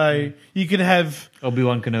avatar, Yeah. so you could have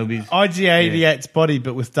Obi-Wan Kenobi's. IG-88's body,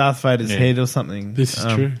 but with Darth Vader's Yeah. head or something. This is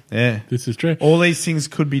true. Yeah. This is true. All these things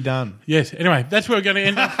could be done. Yes. Anyway, that's where we're going to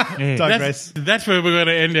end up. Digress. That's where we're going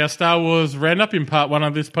to end our Star Wars roundup in part 1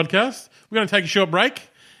 of this podcast. We're going to take a short break,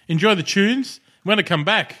 enjoy the tunes. We're going to come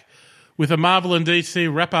back with a Marvel and DC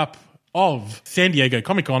wrap-up of San Diego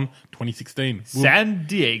Comic-Con 2016. San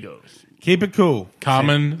Diego. Keep it cool.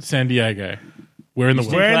 Carmen San Diego. Where in the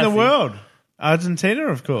world? Where in the classy. world? Argentina,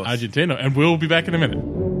 of course. Argentina. And we'll be back in a minute.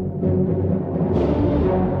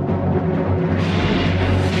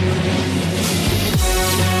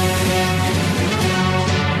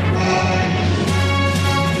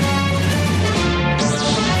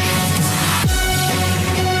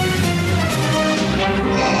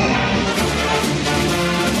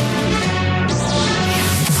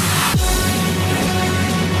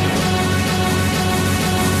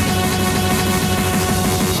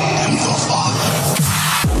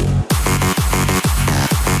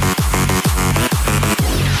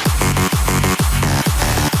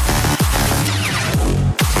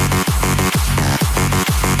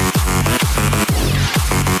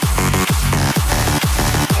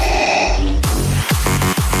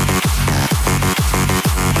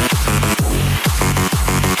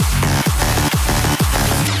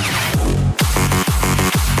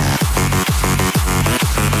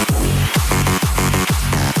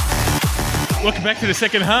 Welcome back to the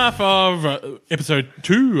second half of episode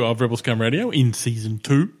 2 of Rebel Scum Radio in season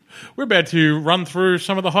 2. We're about to run through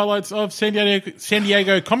some of the highlights of San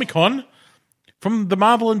Diego Comic-Con from the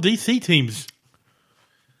Marvel and DC teams.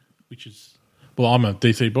 Which is, well, I'm a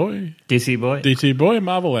DC boy. DC boy,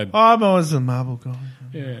 Marvel lad. I'm always a Marvel guy.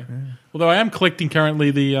 Yeah. Although I am collecting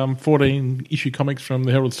currently the 14-issue comics from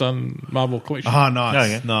the Herald Sun Marvel collection. Oh, nice.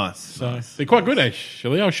 Oh, yeah. Nice. So they're quite good,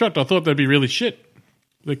 actually. I was shocked. I thought they'd be really shit.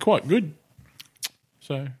 They're quite good.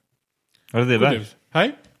 So, What are they good about? news.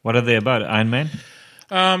 Hey? What are they about? Iron Man?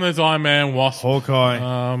 There's Iron Man, Wasp, Hawkeye.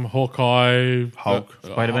 Hawkeye, Hulk.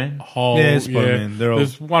 Spider-Man? Hulk. Yeah, Spider-Man. They're all-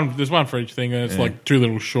 There's one for each thing, and it's like two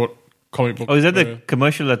little short comic books. Oh, is that the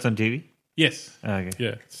commercial that's on TV? Yes. Oh, okay.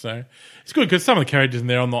 Yeah. So it's good because some of the characters in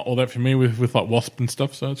there I'm not all that familiar with like Wasp and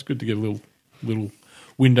stuff. So it's good to get a little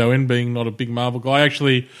window in, being not a big Marvel guy.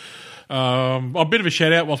 Actually, a bit of a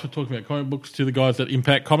shout out whilst we're talking about comic books to the guys at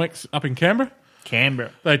Impact Comics up in Canberra.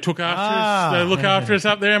 Canberra. They took after us. They look after us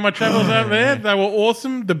up there. My travels up there, they were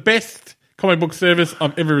awesome. The best comic book service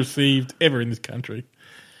I've ever received ever in this country.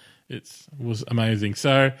 It was amazing.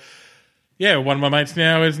 So, yeah, one of my mates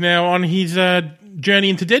now is on his journey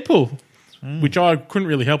into Deadpool, which I couldn't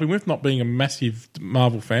really help him with, not being a massive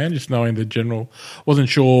Marvel fan, just knowing the general. Wasn't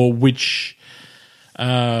sure which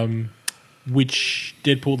Deadpool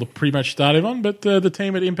the pretty much started on, but the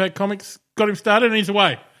team at Impact Comics got him started, and he's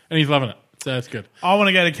away, and he's loving it. So that's good. I want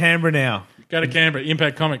to go to Canberra now. Go to Canberra,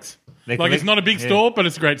 Impact Comics. They It's not a big store, but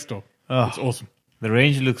it's a great store. Oh. It's awesome. The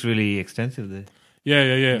range looks really extensive there.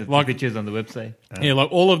 Yeah. The Like pictures on the website.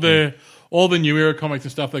 like all the New Era comics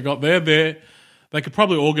and stuff they got there. They could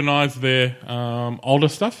probably organise their older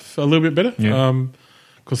stuff a little bit better. Yeah.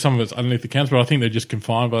 Because some of it's underneath the counter, but I think they're just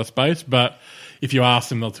confined by space. But if you ask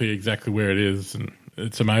them, they'll tell you exactly where it is, and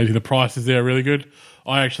it's amazing. The prices there are really good.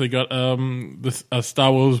 I actually got a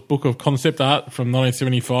Star Wars book of concept art from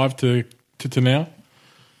 1975 to now,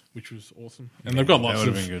 which was awesome. And they've got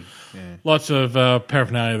lots of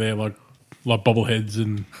paraphernalia there, like bobbleheads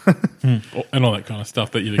and all that kind of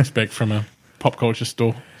stuff that you'd expect from a pop culture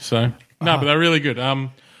store. So but they're really good.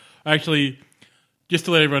 Actually, just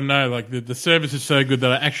to let everyone know, like the service is so good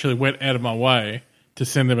that I actually went out of my way to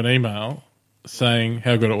send them an email saying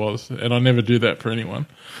how good it was, and I never do that for anyone,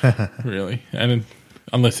 really,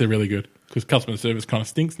 unless they're really good, because customer service kind of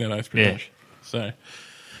stinks nowadays, pretty much. So,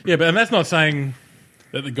 yeah, and that's not saying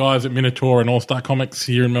that the guys at Minotaur and All Star Comics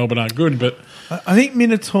here in Melbourne aren't good, but I think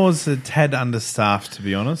Minotaur's a tad understaffed, to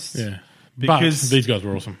be honest. yeah, Because- but these guys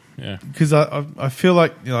were awesome. Yeah, Because I feel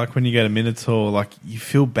like when you go to Minotaur, like you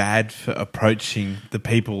feel bad for approaching the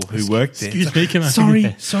people who work there. excuse me, can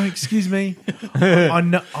I- Sorry, excuse me. I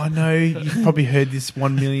know you've probably heard this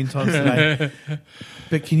 1 million times today,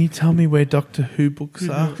 but can you tell me where Doctor Who books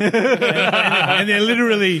are? and they're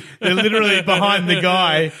literally behind the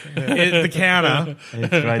guy at the counter.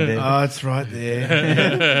 It's right there. Oh, it's right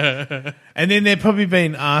there. And then they're probably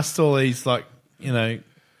being asked all these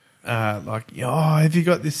have you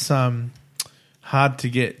got this hard to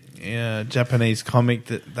get Japanese comic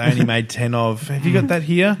that they only made 10 of? Have you got that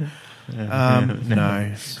here?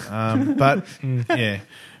 No.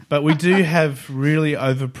 But we do have really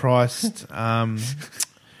overpriced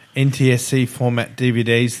NTSC format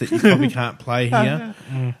DVDs that you probably can't play here.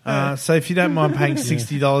 So if you don't mind paying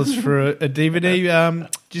 $60 for a DVD,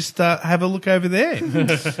 just have a look over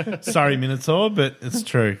there. Sorry, Minotaur, but it's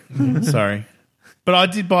true. Sorry. But I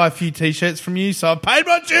did buy a few T-shirts from you, so I paid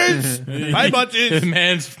my dues. The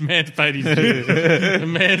man's paid his dues. The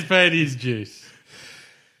man's paid his dues.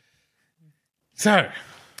 So,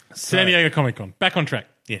 San Diego Comic-Con, back on track.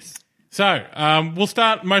 Yes. So, we'll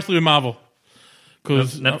start mostly with Marvel.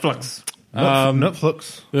 Because Netflix.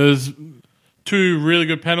 Netflix. there's two really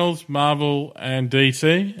good panels, Marvel and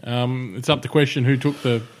DC. It's up to question who took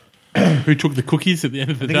the cookies at the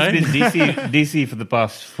end of the I think day. it's been DC for the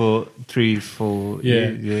past 4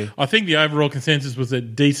 years. Yeah. I think the overall consensus was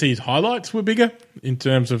that DC's highlights were bigger in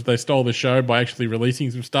terms of they stole the show by actually releasing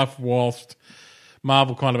some stuff, whilst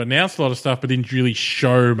Marvel kind of announced a lot of stuff but didn't really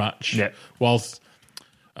show much. Yeah. Whilst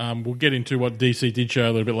we'll get into what DC did show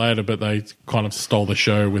a little bit later, but they kind of stole the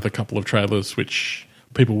show with a couple of trailers which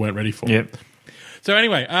people weren't ready for. Yep. So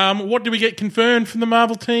anyway, what do we get confirmed from the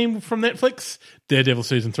Marvel team from Netflix? Daredevil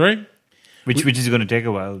Season 3. Which is going to take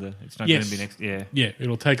a while, though. It's not Yes. going to be next. Yeah. Yeah,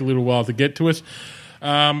 it'll take a little while to get to us.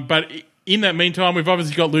 But in that meantime, we've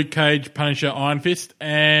obviously got Luke Cage, Punisher, Iron Fist,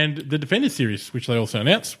 and the Defenders series, which they also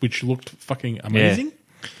announced, which looked fucking amazing.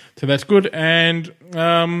 So that's good. And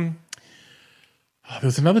there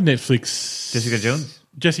was another Netflix...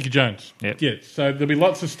 Jessica Jones. Yep. Yeah, so there'll be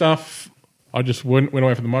lots of stuff. I just went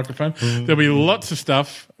away from the microphone. There'll be lots of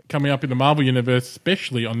stuff coming up in the Marvel universe,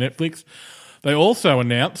 especially on Netflix. They also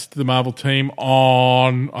announced, the Marvel team,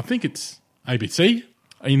 on, I think it's ABC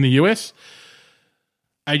in the US,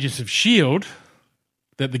 Agents of S.H.I.E.L.D.,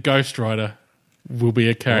 that the Ghost Rider will be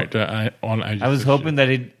a character on Agents I was of hoping that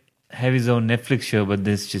he'd have his own Netflix show, but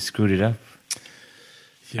this just screwed it up.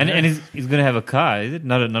 Yeah. And he's going to have a car, is it?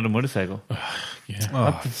 Not a motorcycle. Yeah.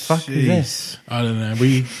 What the fuck is this? I don't know.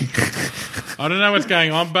 I don't know what's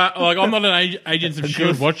going on, but I'm not an Agents of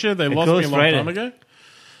S.H.I.E.L.D. watcher. They lost me a long time ago.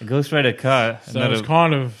 A Ghost Rider car. So it's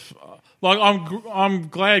kind of... Like, I'm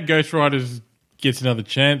glad Ghost Riders gets another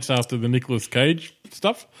chance after the Nicolas Cage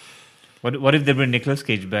stuff. What if they bring Nicolas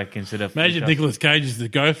Cage back instead of... Imagine Nicolas Cage is the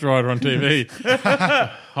Ghost Rider on TV.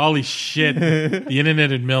 Holy shit. The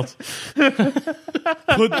internet would melt.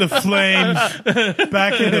 Put the flames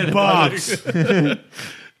back in the box.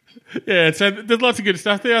 Yeah, so there's lots of good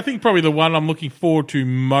stuff there. I think probably the one I'm looking forward to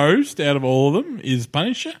most out of all of them is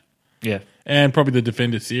Punisher. Yeah. And probably the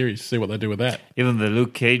Defender series. See what they do with that. Even the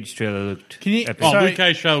Luke Cage trailer looked Can you- epic. Oh, Sorry, Luke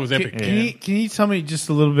Cage trailer was epic. Can you tell me just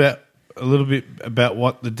a little bit about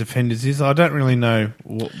what the Defenders is? I don't really know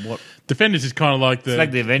what. Defenders is kind of like the... It's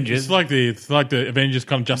like the Avengers. It's like the Avengers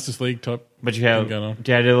kind of Justice League type. But you have thing going on.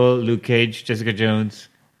 Daredevil, Luke Cage, Jessica Jones,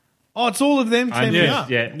 Oh, it's all of them teaming Yeah, up.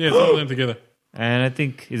 yeah. Yeah, it's all of them together. and I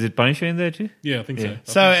think, is it Punisher in there too? Yeah, I think Yeah.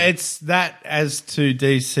 so. So it's that as to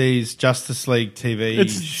DC's Justice League TV.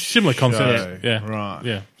 It's similar concept. show. Yeah. Right.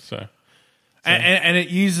 Yeah, so... And it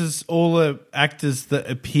uses all the actors that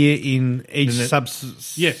appear in each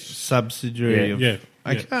Yes. subsidiary of. Yeah.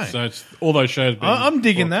 Okay. Yeah. So it's all those shows. being I'm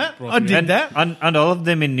digging that. brought I together. dig that. And all of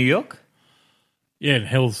them in New York? Yeah, in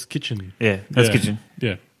Hell's Kitchen. Yeah, that's Yeah. kitchen.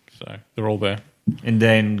 Yeah. So they're all there. And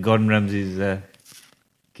then Gordon Ramsay's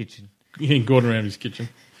kitchen. In Gordon Ramsay's kitchen.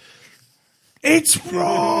 It's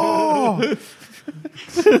raw.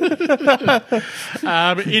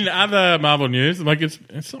 But in other Marvel news, like it's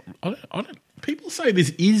not, I don't. People say this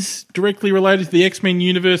is directly related to the X-Men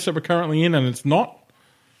universe that we're currently in, and it's not.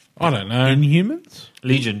 I don't know. Inhumans?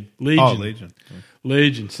 Legion. Legion. Oh, Legion.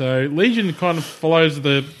 Legion. So Legion kind of follows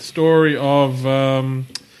the story of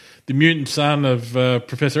the mutant son of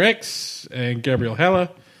Professor X and Gabriel Haller.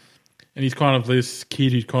 And he's kind of this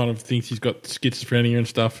kid who kind of thinks he's got schizophrenia and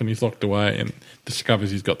stuff, and he's locked away and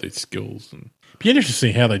discovers he's got these skills. And be interesting to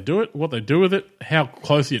see how they do it, what they do with it, how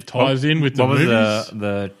closely it ties in with the What was movies.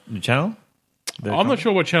 the channel? I'm not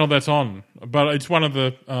sure what channel that's on, but it's one of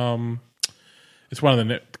the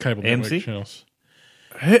cable network AMC? channels.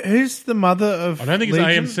 Who's the mother of I don't think it's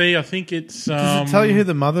Legion? AMC. I think it's. Does it tell you who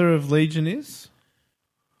the mother of Legion is?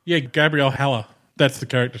 Yeah, Gabrielle Haller. That's the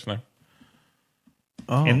character's name.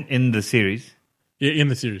 Oh. In the series. Yeah, in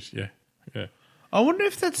the series. Yeah, yeah. I wonder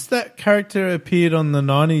if that's that character appeared on the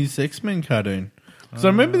 90s X-Men cartoon. Because I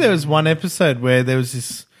remember there was one episode where there was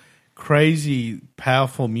this crazy,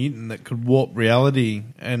 powerful mutant that could warp reality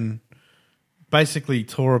and basically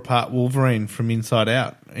tore apart Wolverine from inside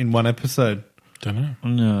out in one episode. Don't know.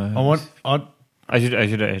 No. I I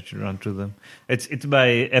should run through them. It's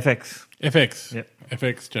by FX. FX. Yep.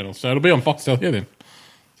 FX channel. So it'll be on Foxtel here then.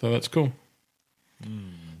 So that's cool.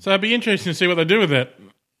 So it'd be interesting to see what they do with that.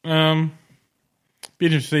 Be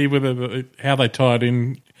interesting to see whether how they tie it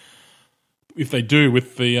in, if they do,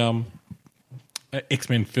 with the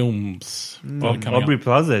X-Men films. that are coming Aubrey up.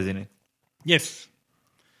 Plaza is in it. Yes.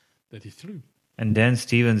 That is true. And Dan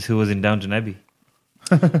Stevens, who was in Downton Abbey.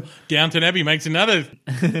 Downton Abbey makes another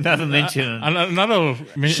Another mention. another.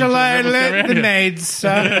 Shall I let the maid? maids,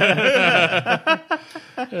 sir?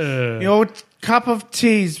 Your cup of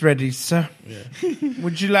tea's ready, sir.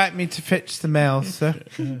 Would you like me to fetch the mail, sir?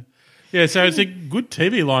 Yeah, so it's a good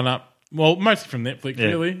TV lineup. Well, mostly from Netflix, Yeah.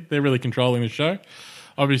 really. They're really controlling the show.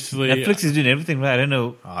 Obviously, Netflix is doing everything right. I don't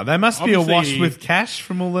know. Oh, they must be Obviously- awash with cash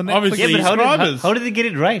from all the Netflix Obviously- Yeah, but subscribers. how did they get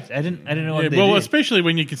it right? I didn't know what Yeah, they well, did. especially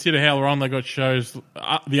when you consider how wrong they got shows.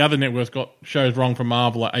 The other networks got shows wrong from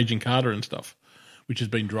Marvel, like Agent Carter and stuff, which has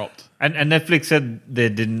been dropped. And Netflix said they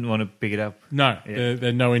didn't want to pick it up. No,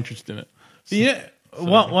 they're no interest in it. Yeah,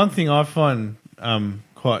 one thing I find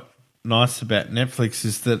quite nice about Netflix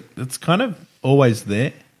is that it's kind of always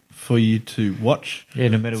there for you to watch. Yeah,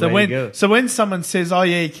 no matter So where when you go. so when someone says, "Oh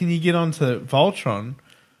yeah, can you get onto Voltron?"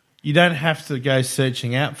 You don't have to go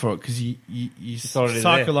searching out for it because you already there.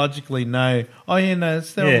 psychologically know. Oh yeah, no,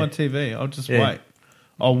 it's there on Yeah. my TV. I'll just Yeah. wait.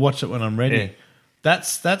 I'll watch it when I'm ready. Yeah.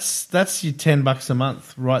 That's your $10 a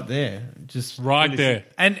month right there. Just Right there.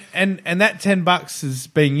 and that $10 is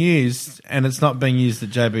being used, and it's not being used at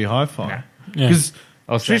JB Hi-Fi Yeah. because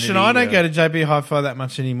Or Trish and I don't go to JB Hi-Fi that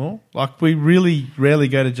much anymore. Like we really rarely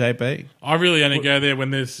go to JB. I really only go there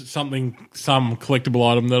when there's some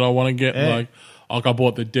collectible item that I want to get. Yeah. Like I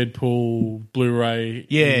bought the Deadpool Blu-ray,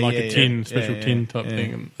 Yeah, in like yeah, a tin, yeah. special Yeah, tin type yeah.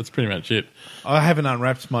 thing, and that's pretty much it. I haven't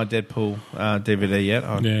unwrapped my Deadpool DVD yet.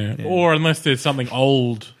 Yeah. Or unless there's something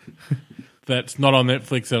old that's not on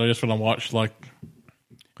Netflix that I just want to watch, like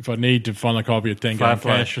if I need to find a copy of Tango and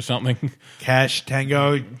Firefly. Cash or something. Cash,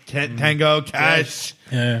 Tango, Cash.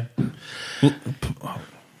 Yeah.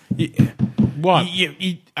 You- What?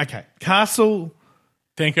 okay, Castle,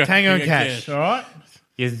 Tango Tango, Cash. All right.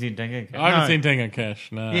 He hasn't seen Tango and Cash. I haven't No. seen Tango and Cash.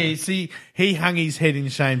 No. Yeah, you see, he hung his head in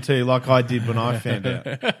shame too, like I did when I found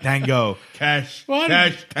out. Tango, Cash, Why did-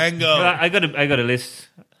 Cash, Tango. But I got a list.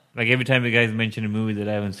 Like every time you guys mention a movie that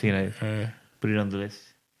I haven't seen, I put it on the list.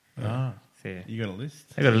 Ah, So, yeah. you got a list?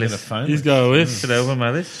 I got a You list. a phone He's list? got a list. Should I open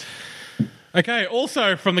my list? Okay,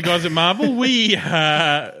 also from the guys at Marvel, we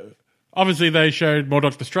obviously they showed more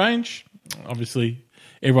Doctor Strange. Obviously,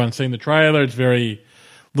 everyone's seen the trailer.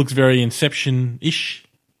 Looks very Inception-ish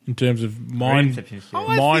in terms of Inception,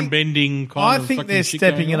 yeah. mind-bending kind I of think fucking they're shit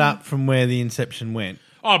stepping going it on. up from where the Inception went.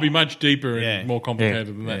 Oh, it'll be much deeper and Yeah. more complicated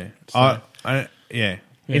than Yeah. that. So, Yeah.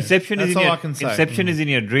 Inception That's is in all your, I can say. Inception is in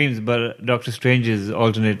your dreams, but Doctor Strange is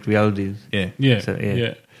alternate realities. Yeah. yeah, So, yeah.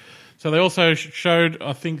 yeah. So they also showed,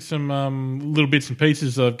 I think, some little bits and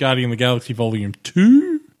pieces of Guardian of the Galaxy Volume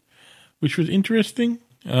 2, which was interesting.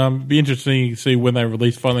 Be interesting to see when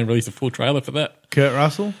they finally release a full trailer for that. Kurt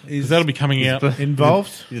Russell Because is that'll be coming out.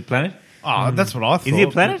 involved. Is it planet? Oh, that's what I thought. Is he a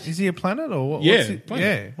planet? Is he a planet or what? Yeah, what's it?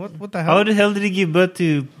 planet. Yeah. What the hell? How the hell did he give birth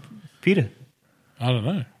to Peter? I don't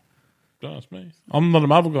know. Don't ask me. I'm not a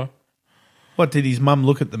Marvel guy. What did his mum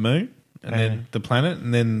look at the moon and then the planet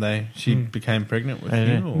and then she became pregnant with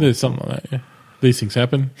him? Or? There's something like that, yeah. These things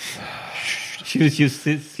happen. She was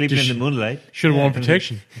sleeping in the moonlight. Should have worn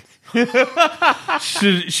protection.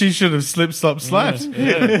 She should have slipped, slop, slapped.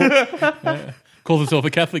 Calls herself a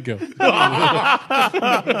Catholic girl.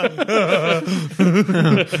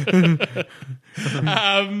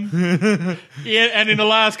 Yeah, and in the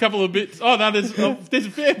last couple of bits, there's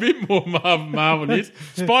a fair bit more Marvel news.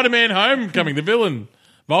 Spider-Man Homecoming, the villain,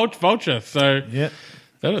 Vulture. So Yeah.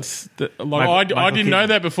 I didn't know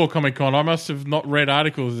that before Comic-Con. I must have not read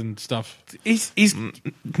articles and stuff. He's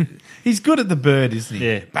good at the bird, isn't he?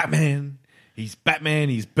 Yeah. Batman. He's Batman.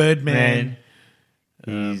 He's Birdman.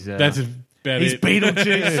 He's That's about He's it.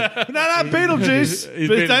 Beetlejuice. no, Beetlejuice. He's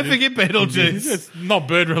But don't Beetlejuice. forget Beetlejuice. It's not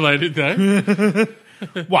bird related though.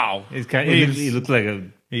 Wow. he looks like a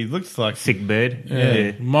He looks like sick bird.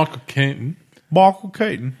 Yeah. Michael Keaton. Michael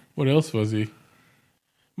Keaton. What else was he?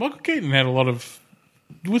 Michael Keaton had a lot of.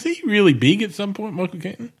 Was he really big at some point, Michael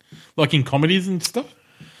Keaton? Like in comedies and stuff?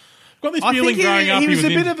 I've got this I feeling think growing up he was a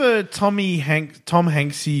in- bit of a Tom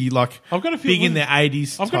Hanksy, like I've got a big in feeling- the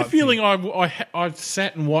 80s. I've got a type feeling I've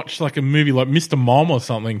sat and watched like a movie like Mr. Mom or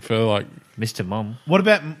something for like. Mr. Mom. thing. What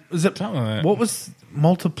about, was it, Something like that. what was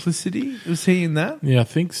Multiplicity? Was he in that? Yeah, I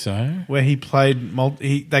think so. Where he played,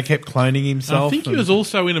 they kept cloning himself. I think he and- was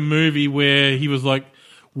also in a movie where he was like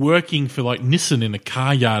working for like Nissan in a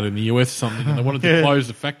car yard in the US or something, and they wanted to close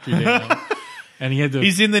the factory down. And he had to.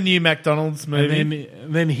 He's in the new McDonald's movie.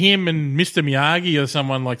 And then him and Mr. Miyagi or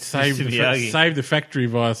someone like saved Miyagi. the factory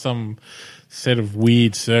via some set of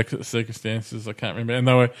weird circumstances. I can't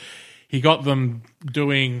remember. And he got them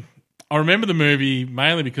doing. I remember the movie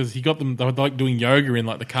mainly because he got them. They were like doing yoga in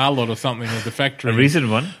like the car lot or something at the factory. A recent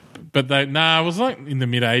one. But it was like in the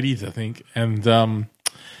mid '80s, I think.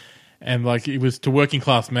 And like it was to Working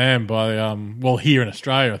Class Man by here in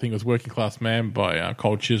Australia, I think it was Working Class Man by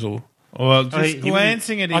Cold Chisel. Well, just he was-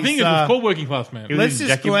 glancing at his... I think it was called Working Class Man. was Let's in just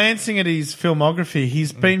Jackie- glancing at his filmography.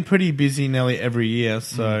 He's been pretty busy nearly every year.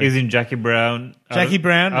 So He was in Jackie Brown. Jackie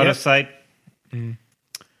Brown, Out yep. of Sight.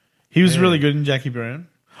 he was really good in Jackie Brown.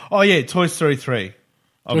 Oh yeah, Toy Story 3. Toy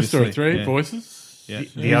obviously. Story 3, Yeah. Voices. Yeah. The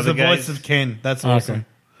He was other the voice guys- of Ken. That's Okay. awesome.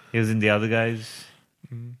 He was in The Other Guys.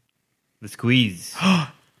 The Squeeze.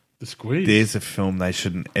 The Squeeze. There's a film they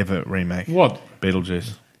shouldn't ever remake. What?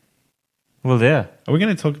 Beetlejuice. Well, there. Are we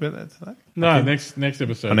going to talk about that today? No, next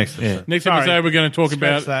episode. Or next episode? Next Sorry. episode, we're going to talk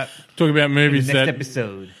Scratch about that. movies Next that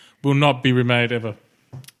episode. will not be remade ever.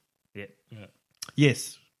 Yeah.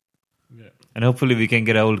 Yes. And hopefully we can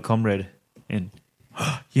get our old comrade in.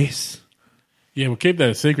 Yes. Yeah, we'll keep that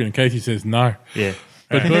a secret in case he says no. Yeah.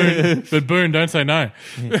 But Boone, don't say no.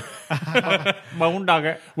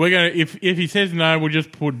 We're gonna if he says no, we'll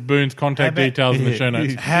just put Boone's contact How about- details in the show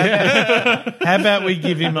notes. How about we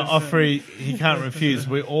give him an offer he can't refuse?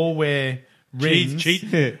 We all wear rings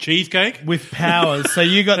Cheesecake. with powers. So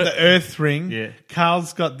you got the Earth ring. Yeah.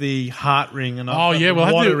 Carl's got the heart ring, and I've Oh, got yeah, the we'll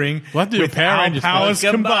have water to- ring. we'll have to do a with Power our Rangers powers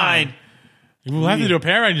special. combined. We'll have to do a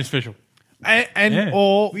Power Rangers special. And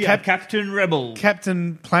or We are Captain Rebel.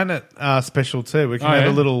 Captain Planet special too. We can Oh, have yeah?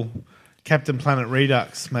 a little Captain Planet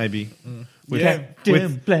Redux maybe.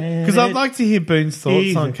 Captain Planet. Because I'd like to hear Boone's thoughts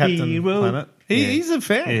He's on a Captain hero. Planet. He's a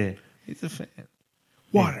fan. Yeah. He's a fan.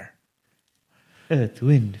 Water. Earth,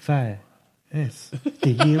 Wind, Fire. Yes. Do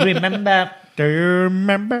you remember? Do you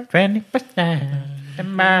remember? 21st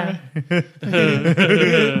December.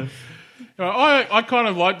 I kind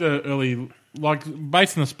of like the early, like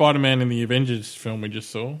based on the Spider-Man and the Avengers film we just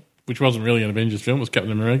saw. which wasn't really an Avengers film. It was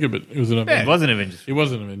Captain America, but it was an Avengers. It was an Avengers. It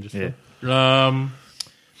was an Avengers Yeah. film.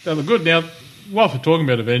 That looked good. Now, whilst we're talking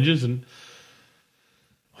about Avengers and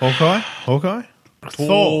Hawkeye?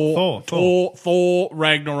 Thor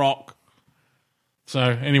Ragnarok. So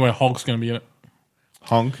anyway, Hulk's going to be in it.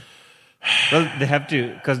 Honk. Well, they have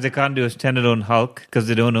to, because they can't do a standalone Hulk because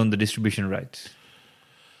they don't own the distribution rights.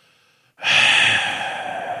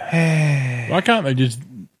 Why can't they just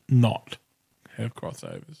not have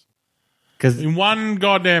crossovers? Because In one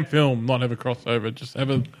goddamn film, not have a crossover, just have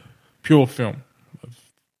a pure film.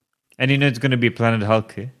 and you know it's going to be Planet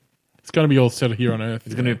Hulk. Eh? It's going to be all set here on Earth.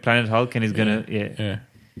 It's going to be Planet Hulk, and he's going to Yeah.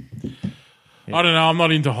 I don't know. I'm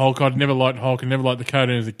not into Hulk. I'd never liked Hulk. I never liked the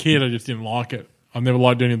cartoon as a kid. I just didn't like it. I've never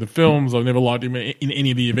liked any of the films. I've never liked him in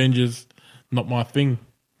any of the Avengers. Not my thing.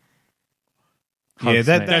 Yeah, Hulk's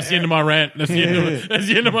that, mate. That's the end of my rant. That's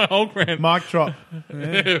the end of my Hulk rant. mic drop.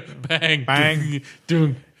 Bang. Bang.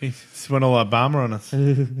 Doing. He went all Obama on us.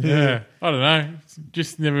 Yeah. I don't know. It's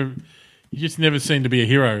just never. You just never seem to be a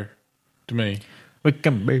hero to me. We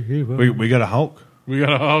can be We got a Hulk. We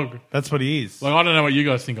got a Hulk. That's what he is. Like, I don't know what you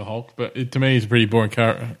guys think of Hulk, but to me, he's a pretty boring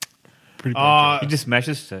character. Pretty boring He just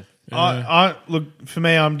smashes stuff. I look, for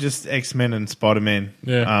me, I'm just X-Men and Spider-Man.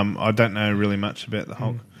 Yeah. I don't know really much about the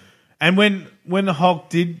Hulk. And when the Hulk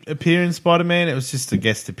did appear in Spider-Man, it was just a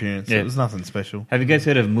guest appearance. Yeah. It was nothing special. Have you guys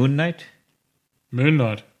heard of Moon Knight? Moon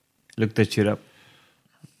Knight. Look that shit up.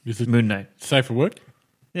 Is it Moon Knight. safe for work?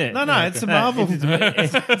 Yeah. No, it's a Marvel.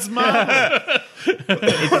 It's Marvel.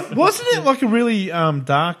 Wasn't it like a really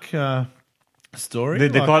dark story? They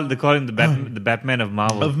Like, call him the Batman of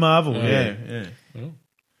Marvel. of Marvel. Yeah.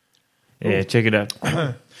 Yeah, check it out.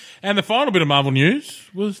 And the final bit of Marvel news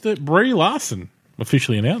was that Brie Larson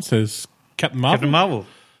officially announced as Captain Marvel. Captain Marvel.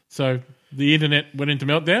 So the internet went into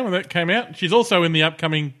meltdown when that came out. She's also in the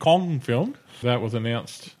upcoming Kong film. That was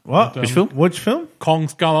announced. What? But, Which film? Which film? Kong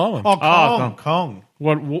Skull Island. Oh, Kong. Kong.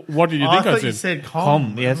 Kong. What did you Oh, think I thought I you said? said Kong.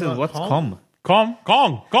 Com. Yes, what's Com? Kong.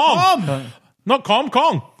 Not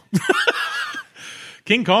Kong.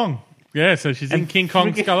 King Kong. Yeah, so she's in King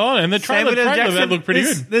Kong freaking Skull Island. And the trailer Samuel that Jackson looked pretty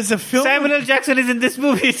good. There's a film. Samuel L. Jackson is in this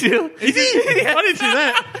movie too. Is he? I didn't see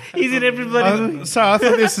that. He's in everybody's movie. Sorry, I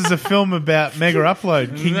thought this was a film about Mega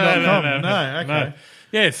Upload. King.com. No, okay.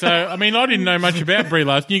 Yeah, so, I mean, I didn't know much about Brie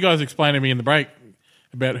Larson. You guys explained to me in the break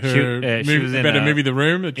about her She was in, movie The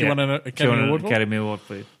Room that you won an She Academy won an Award for. Academy Award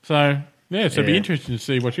for it. So, yeah, so it'd be Yeah. interesting to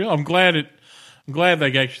see what you... I'm glad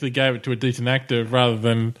they actually gave it to a decent actor rather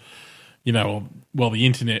than, you know, well, the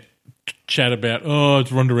internet chat about, oh,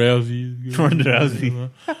 it's Ronda Rousey. Ronda Rousey.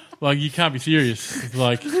 Like, you can't be serious. It's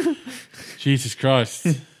like, Jesus Christ.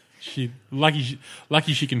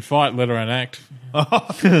 Lucky she can fight, let alone act.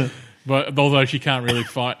 But although she can't really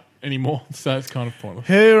fight anymore, so it's kind of pointless.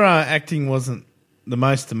 Her acting wasn't the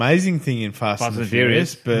most amazing thing in Fast and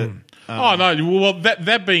Furious, but Oh no! Well,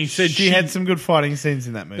 that being said, she had some good fighting scenes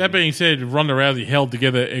in that movie. That being said, Ronda Rousey held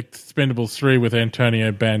together Expendables 3 with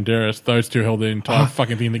Antonio Banderas. Those two held the entire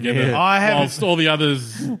fucking thing together. Yeah. I haven't- Whilst all the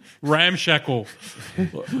others ramshackle.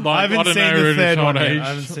 Like, I haven't don't seen know, the in third one. age. Yet. I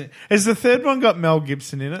haven't seen. Has the third one got Mel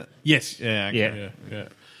Gibson in it? Yes. Yeah. Okay. Yeah.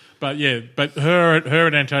 But her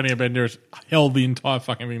and Antonio Banderas held the entire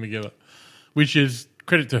fucking thing together, which is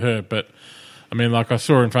credit to her. But I mean, like I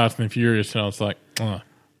saw her in Fast and Furious, and I was like, oh,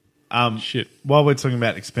 shit. While we're talking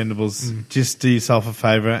about Expendables, just do yourself a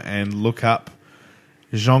favour and look up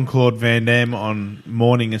Jean-Claude Van Damme on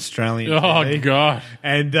Morning Australian Oh TV. god.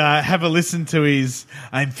 And have a listen to his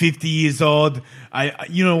I'm 50 years old.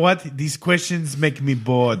 You know what? These questions make me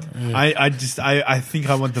bored. I think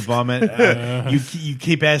I want to vomit. You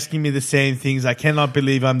keep asking me the same things. I cannot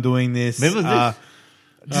believe I'm doing this. When was this?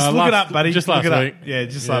 Just look it up, buddy. Just Look last it week. up. Yeah,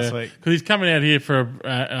 just last week. Because he's coming out here for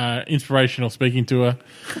inspirational speaking tour,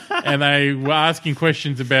 and they were asking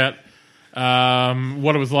questions about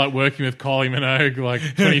what it was like working with Kylie Minogue like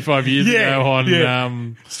 25 years Yeah, ago on yeah.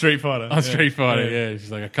 Street Fighter. on Street Fighter. Yeah,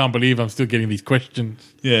 she's like, I can't believe I'm still getting these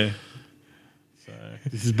questions. Yeah.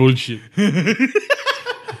 This is bullshit.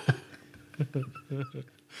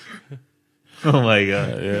 Oh my god.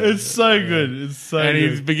 It's so good. It's so And good.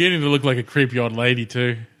 he's beginning to look like a creepy old lady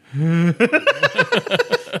too.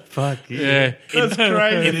 Fuck Yeah, That's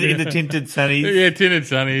crazy. In the tinted sunnies. yeah, tinted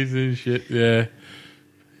sunnies and shit. Yeah,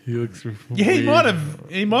 he looks. Yeah, he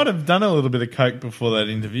weird. might have done a little bit of coke before that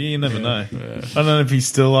interview. You never know. I don't know if he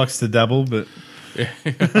still likes to dabble, but I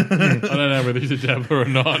don't know whether he's a dabbler or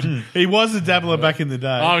not. he was a dabbler back in the day.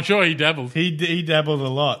 I'm sure he dabbled. He dabbled a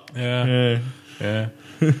lot. Yeah. Yeah.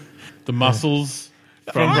 The muscles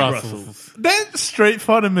from Brussels. That Street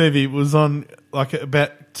Fighter movie was on like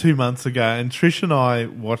about 2 months ago, and Trish and I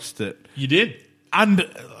watched it. You did?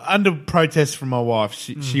 under protest from my wife.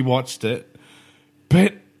 She watched it,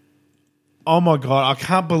 but oh my god, I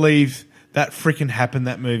can't believe that freaking happened.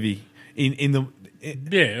 That movie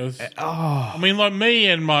It was. I mean, like me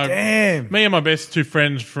and my best two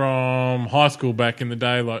friends from high school back in the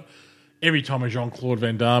day. Like every time a Jean-Claude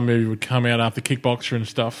Van Damme movie would come out after Kickboxer and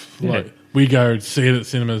stuff, like we go see it at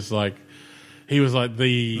cinemas. Like he was like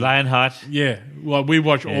the Lionheart. Yeah, like we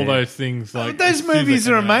watch all those things. Like those as soon as movies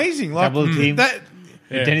they are come out. amazing. Like Double Team. that.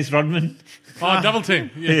 Dennis Rodman. Oh, Double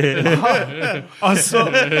Team. Yeah. I saw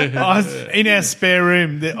in our spare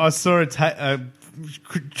room. I saw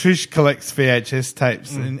Trish collects VHS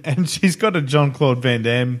tapes, and she's got a Jean-Claude Van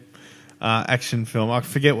Damme action film. I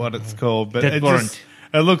forget what it's called, but Death Warrant.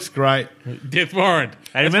 It looks great. Death Warrant.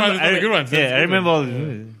 I That's remember. one of the good ones. Yeah, That's I a good remember one. all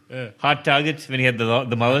the Hard Target when he had the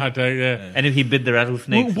mullet, Yeah. and if he bit the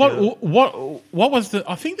rattlesnake. What was the?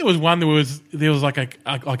 I think there was one. There was like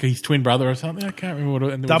like his twin brother or something. I can't remember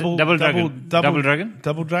what it was. Double Dragon. Double Dragon?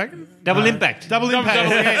 Double Dragon. Double Impact. Double Impact.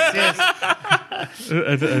 Yes.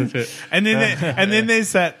 That's it. And then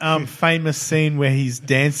there's that famous scene where he's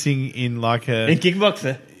dancing in like In a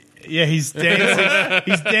Kickboxer. he's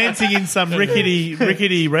dancing in some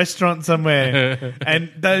rickety restaurant somewhere,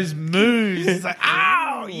 and those moves, it's like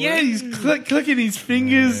he's clicking his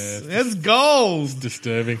fingers. That's gold.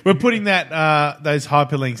 Disturbing. We're putting those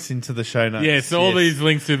hyperlinks into the show notes. Yeah, so all these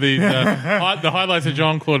links to these the highlights of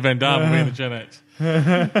Jean-Claude Van Damme will be in the show notes.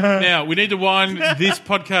 Now we need to wind this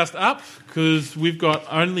podcast up because we've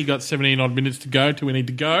only got 17 odd minutes to go till we need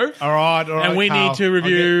to go. All right, and we Carl. need to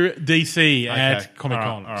review DC Okay. at Comic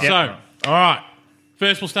Con. All right. So, all right.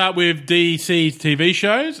 First, we'll start with DC's TV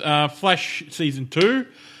shows. Flash season 2.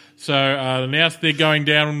 So announced they're going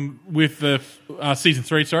down with the season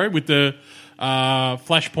 3. Sorry, with the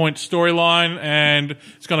Flashpoint storyline, and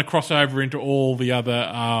it's going to cross over into all the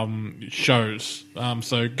other shows.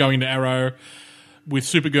 So going to Arrow with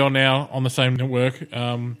Supergirl now on the same network.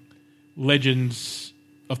 Legends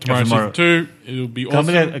of Tomorrow season 2. It'll be awesome.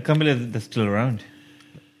 I can't believe they're still around.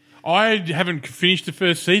 I haven't finished the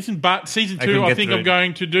first season, but season 2 I think I'm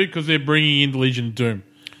going to do because they're bringing in the Legion of Doom.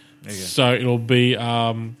 So it'll be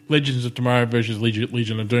Legends of Tomorrow versus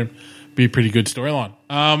Legion of Doom. Be a pretty good storyline.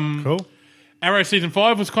 Cool. Arrow season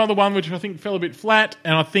 5 was kind of the one which I think fell a bit flat,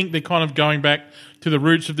 and I think they're kind of going back to the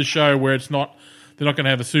roots of the show where they're not going to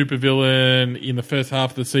have a supervillain in the first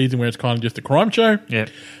half of the season where it's kind of just a crime show. Yeah.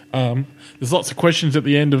 There's lots of questions at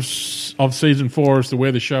the end of season 4 as to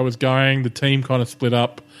where the show is going. The team kind of split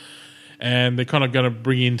up, and they're kind of going to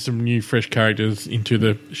bring in some new, fresh characters into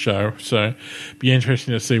the show. So, be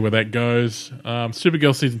interesting to see where that goes.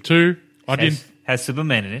 Supergirl season 2. Has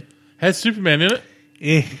Superman in it. Has Superman in it.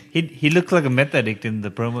 Yeah. He looked like a meth addict in the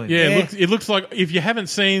promo. Yeah, it looks like if you haven't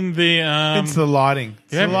seen the It's the lighting.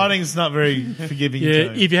 yeah. The lighting's not very forgiving. yeah,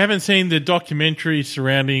 to it. if you haven't seen the documentary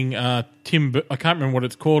surrounding I can't remember what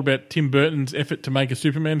it's called, about Tim Burton's effort to make a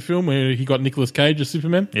Superman film where he got Nicolas Cage as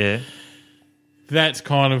Superman. Yeah. That's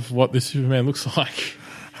kind of what this Superman looks like.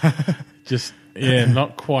 Just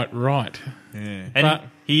not quite right. And But-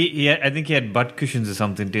 I think he had butt cushions or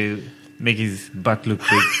something to make his butt look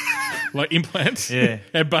big. Like implants, Yeah.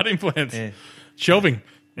 and butt implants, Yeah. shelving.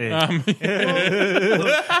 Yeah.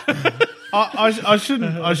 I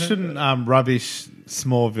shouldn't rubbish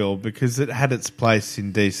Smallville because it had its place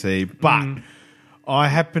in DC, but I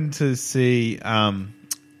happened to see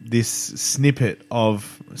this snippet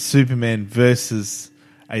of Superman versus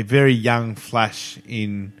a very young Flash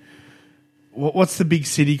in what's the big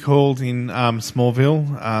city called in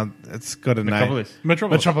Smallville? It's got a name.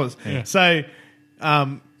 Metropolis. Yeah. So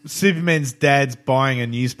Superman's dad's buying a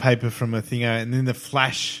newspaper from a thingo, and then the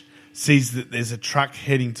Flash sees that there's a truck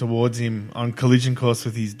heading towards him on collision course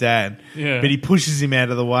with his dad. Yeah. But he pushes him out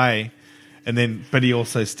of the way, but he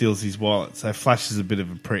also steals his wallet. So Flash is a bit of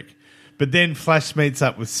a prick. But then Flash meets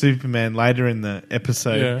up with Superman later in the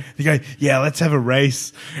episode. Yeah. They go, yeah, let's have a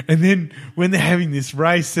race. And then when they're having this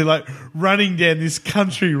race, they're like running down this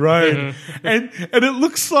country road. And it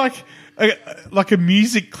looks like a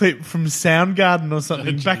music clip from Soundgarden or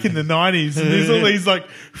something back in the 90s. And there's all these like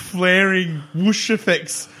flaring whoosh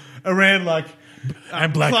effects around like...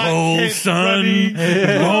 And black Clark hole Kent sun, running.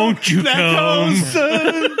 won't you Black come? hole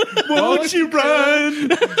sun, won't you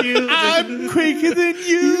run? I'm quicker than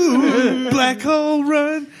you. Black hole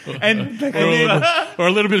run. And then Or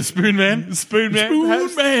a little bit of Spoon Man. Spoon Man.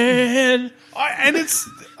 perhaps. Man. And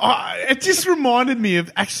it just reminded me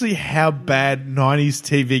of actually how bad 90s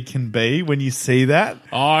TV can be when you see that.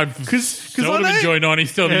 I I seldom know- enjoy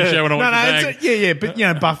 90s television show when I watch the bag. but you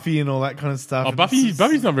know, Buffy and all that kind of stuff. Oh, Buffy's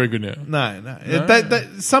not very good now. No.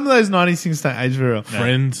 Some of those 90s things don't age very well.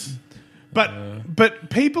 Friends. But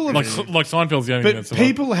people have Like Seinfeld's the only thing but that's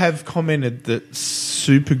people have commented that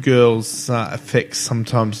Supergirl's effects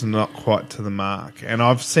sometimes are not quite to the mark, and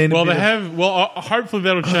I've seen. Well, they have. Well, hopefully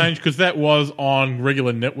that'll change because that was on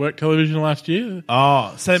regular network television last year.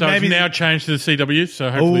 Oh, so maybe it's now changed to the CW. So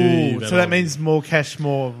hopefully, so that means more cash,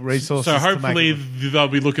 more resources. So to hopefully make they'll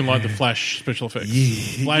be looking like the Flash special effects.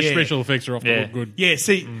 Flash special effects are off to look good. Yeah,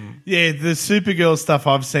 see, the Supergirl stuff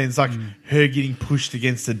I've seen, it's like her getting pushed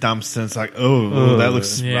against a dumpster. And it's like, that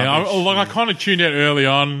looks Yeah, rubbish. I kind of tuned out early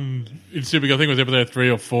on in Supergirl. I think it was episode 3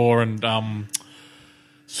 or 4, and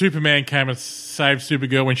Superman came and saved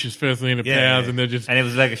Supergirl when she's first learning her powers, and they're just And it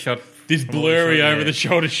was like a shot. this blurry shot, over the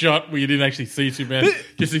shoulder shot where you didn't actually see Superman,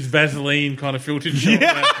 just this Vaseline kind of filtered shot.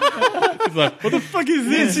 It's like, what the fuck is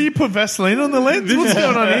this? So you put Vaseline on the lens? What's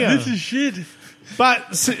going on here? This is shit.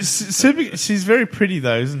 But she's very pretty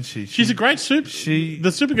though, isn't she? She's a great the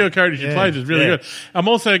Supergirl character she plays is really good. I'm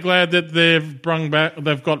also glad that they've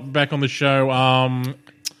got back on the show.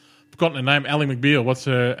 Forgotten her name, Ally McBeal. What's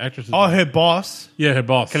her actress's name? her boss. Yeah, her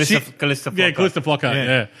boss. Calista Yeah, Calista Flockhart.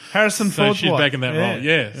 Yeah, Harrison so Ford's she's wife. back in that role.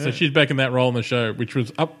 Yeah, so she's back in that role in the show, which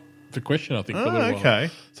was up for question, I think. For a little while. Okay.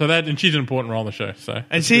 So and she's an important role in the show. So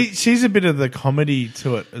And she's a bit of the comedy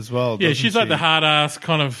to it as well. yeah, doesn't she's she? like the hard ass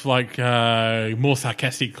kind of like more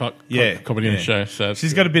sarcastic comedy in the show. So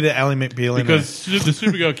She's got a bit of Ally McBeal in her. because the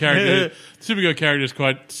Supergirl character is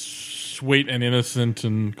quite sweet and innocent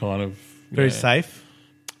and kind of Very safe.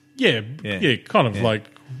 Yeah, kind of like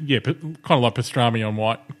pastrami on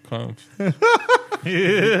white, kind of.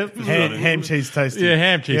 Ham cheese toasty. Yeah,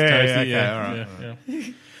 ham cheese toasty. okay, Yeah, all right.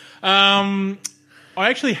 yeah. I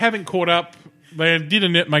actually haven't caught up. They did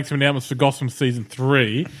make some announcements for Gotham season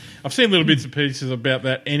 3. I've seen little bits and pieces about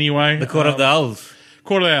that anyway. The Court of the Owls.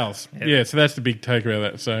 Court of the Owls. Yeah, so that's the big takeaway of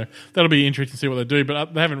that. So that'll be interesting to see what they do.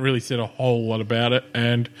 But they haven't really said a whole lot about it.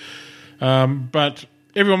 And but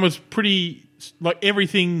everyone was pretty like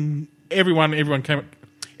everyone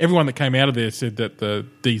that came out of there said that the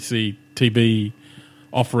DC TV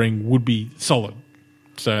offering would be solid.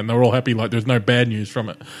 So and they were all happy. Like there's no bad news from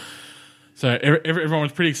it. So everyone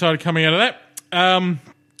was pretty excited coming out of that.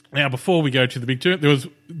 Now, before we go to the big two, there was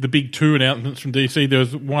the big 2 announcements from DC. There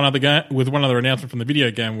was one other announcement from the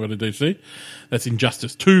video game world of DC. That's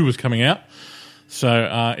Injustice 2 was coming out.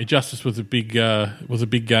 So Injustice was a big game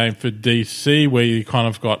for DC where you kind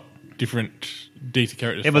of got different DC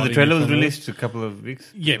characters. Yeah, but the fighting trailer against was one released a couple of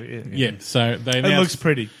weeks. Yeah. So they announced, It looks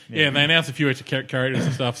pretty. Yeah, and they announced a few extra characters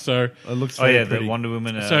and stuff. So It looks Oh very yeah, pretty. the Wonder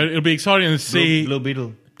Woman. so it'll be exciting to see. Blue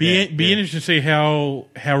Beetle. Be interesting to see how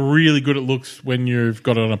really good it looks when you've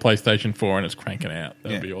got it on a PlayStation 4 and it's cranking out.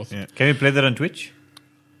 That'd be awesome. Yeah. Can we play that on Twitch?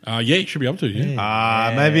 Yeah, you should be able to.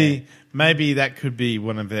 Yeah, Maybe that could be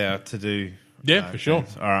one of our to do. for sure.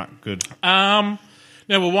 All right, good. Now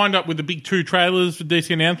we'll wind up with the big 2 trailers for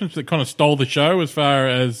DC announcements that kind of stole the show as far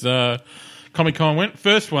as Comic-Con went.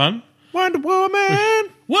 First one, Wonder Woman.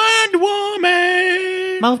 Wonder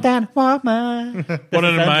Woman. Move down, woman. What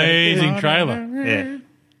an amazing trailer. Yeah.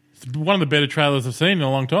 It's one of the better trailers I've seen in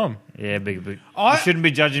a long time. Yeah, big. You I- shouldn't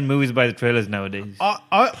be judging movies by the trailers nowadays.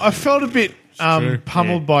 I felt a bit true.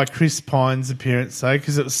 pummeled by Chris Pine's appearance, though,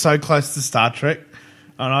 because it was so close to Star Trek.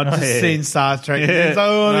 And I'd just seen Star Trek. And it's,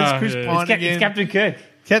 there's Chris Pine again. It's Captain Kirk.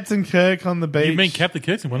 Captain Kirk on the beach. You mean Captain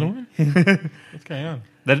Kirk in Wonder Woman? What's going on?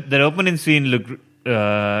 That opening scene looked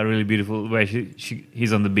really beautiful, where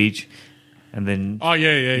he's on the beach, and then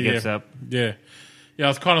He gets up. Yeah. Yeah, I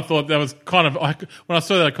was kind of thought that was kind of when I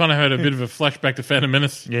saw that I kind of had a bit of a flashback to Phantom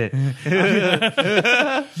Menace. Yeah.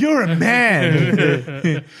 You're a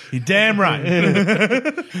man. You're damn right.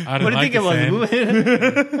 I don't What do you like think it the was?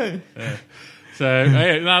 sand. So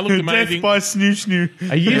yeah, no, it looked Death amazing. by Snoo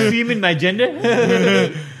Snoo. Are you assuming my gender? I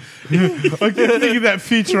keep thinking of that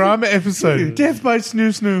Futurama episode. Death by Snoo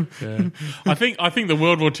Snoo. Yeah. I think the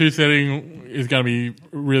World War II setting is going to be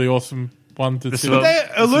a really awesome one to see.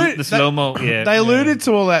 The slow-mo, yeah. They alluded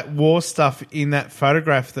to all that war stuff in that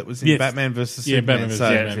photograph that was in Yes. Batman versus Yeah, Superman. Batman versus so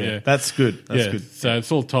Superman, yeah. That's good. That's Yeah, good. so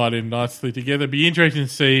it's all tied in nicely together. Be interesting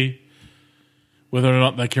to see whether or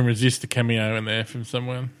not they can resist a cameo in there from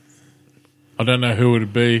someone. I don't know who it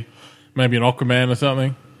would be. Maybe an Aquaman or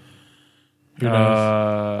something. Who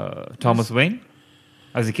knows? Thomas Wayne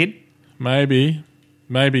as a kid. Maybe,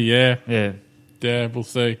 yeah. Yeah. Yeah, we'll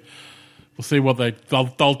see. We'll see what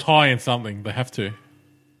they'll tie in something. They have to.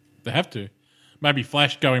 Maybe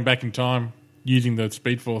Flash going back in time using the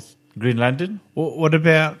Speed Force. Green Lantern. What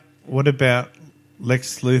about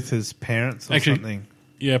Lex Luthor's parents or Actually- something?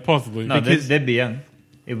 Yeah, possibly. No, Because- they'd be young.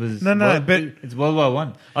 It was No, but- it's World War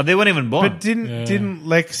One. Oh, they weren't even born. But didn't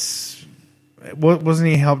Lex wasn't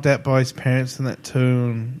he helped out by his parents and that too?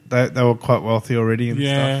 And they were quite wealthy already and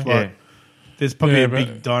Yeah. stuff. Like, there's probably Yeah, a but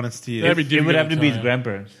big dynasty. that'd be It would difficult have to be his time.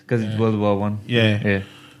 grandparents because it's World War One. Yeah.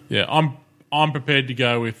 Yeah. I'm prepared to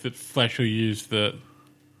go with that. Flash will use the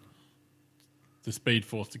Speed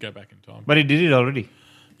Force to go back in time. But he did it already.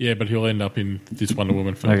 Yeah, but he'll end up in this Wonder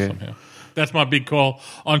Woman film Okay. somehow. That's my big call.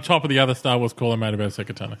 On top of the other Star Wars call I made about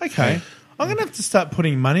Sekatana. Okay. I'm going to have to start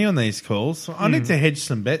putting money on these calls. I need to hedge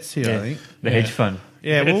some bets here, I think. The hedge fund.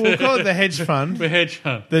 Yeah, well, we'll call it the hedge fund. The hedge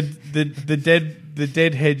fund. The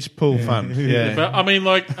dead hedge pool fund. Yeah. But I mean,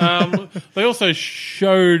 like, they also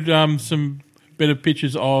showed some better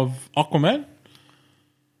pictures of Aquaman.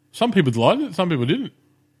 Some people liked it, some people didn't.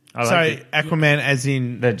 I So like it. Aquaman as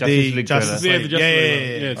in The Justice League Justice trailer. League. Yeah, the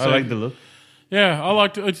Justice League. Yeah, I so- like the look. Yeah, I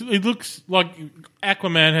liked it. It looks like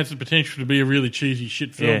Aquaman has the potential to be a really cheesy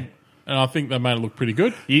shit film. Yeah. And I think they made it look pretty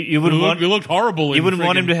good. You It wouldn't want. looked horrible. You wouldn't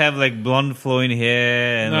want him to have like blonde flowing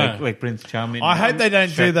hair and No. like Prince Charming. I hope they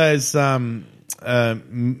don't do those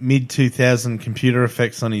mid 2000 computer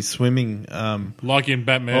effects on his swimming. like in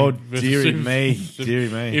Batman. Oh, versus dearie Superman. me, dearie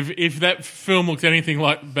me. If that film looks anything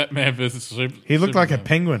like Batman versus Superman. He looked like a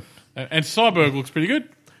penguin. And Cyborg looks pretty good.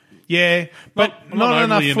 Yeah, but Not not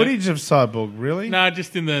enough overly in footage of Cyborg, really. No,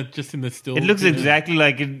 just in the still. It looks exactly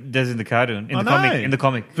like it does in the cartoon, I know. in the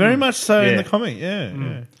comic. Very much so in Yeah. the comic, yeah.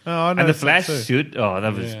 Oh, I And the noticed that Flash too. suit, oh,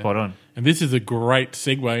 that was spot on. And this is a great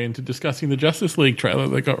segue into discussing the Justice League trailer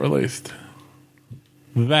that got released.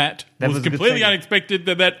 That was was a good completely segue. unexpected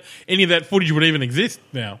that any of that footage would even exist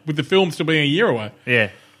now, with the film still being a year away. Yeah.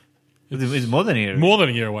 It's more than a year. More than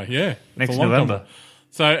a year away, yeah. Next It's a long time November. away.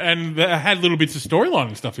 So, and they had little bits of storyline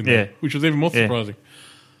and stuff in there, Yeah. which was even more Yeah. surprising.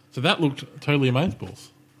 So that looked totally amazeballs.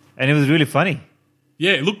 And it was really funny.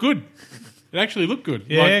 Yeah, it looked good. It actually looked good.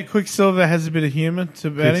 Yeah, Like, Quicksilver has a bit of humour to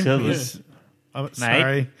about him. Quicksilver. Yes.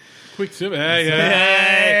 Sorry. Quicksilver. Hey,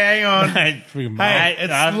 Hey, hang on. Hey, Freaking Hey, mate.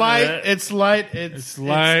 it's late. It's late. It's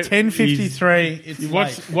late. It's 10:53.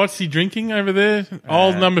 It's What's he drinking over there?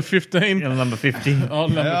 Old number 15. number 15.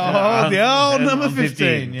 Old number Oh, the old number I'm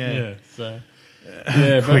 15. 15. Yeah. Yeah, so.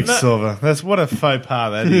 Yeah, but Quicksilver. That's what a faux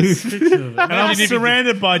pas that is. And I'm Imagine if he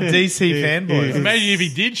surrounded by DC fanboys. Imagine if he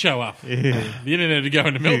did show up. The internet would go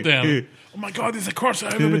into meltdown. Oh my god, there's a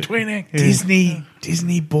crossover between it.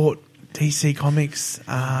 Disney bought DC Comics.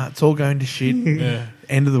 It's all going to shit. Yeah.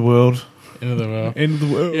 End of the world. End of the world. End of the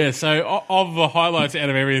world. Yeah, so of the highlights out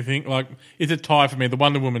of everything, like, it's a tie for me. The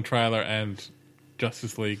Wonder Woman trailer and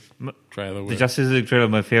Justice League trailer. The Justice League trailer,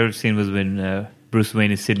 my favorite scene was when Bruce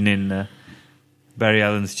Wayne is sitting in Barry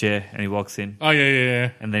Allen's chair and he walks in Oh,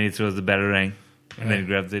 yeah. and then he throws the batarang and then he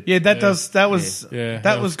grabs it. Yeah, that was Yeah, that,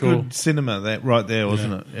 that was was cool. good cinema that right there,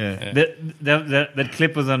 wasn't it? Yeah. That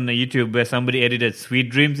clip was on YouTube where somebody edited Sweet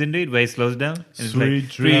Dreams into it, where he slows down. And it's Sweet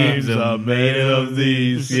like, dreams are made of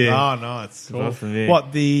these. Yeah. Oh, nice. It's awesome, yeah.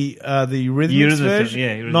 What the Eurythmics Eurythmics, version?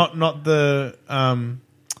 yeah, Eurythmics. Not the not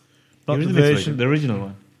the Eurythmics version. the original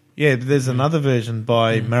one. Yeah, but there's another version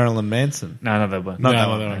by Marilyn Manson. No, not that one. Not No, that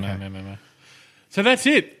no, one. no, Okay. no. So that's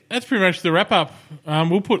it. That's pretty much the wrap up.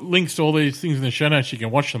 We'll put links to all these things in the show notes. You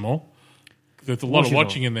can watch them all. There's a lot of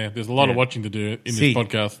watching in there. There's a lot of watching to do in See. this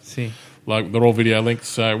podcast. See. Like, they're all video links,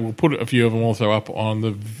 so we'll put a few of them also up on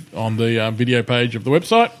the video page of the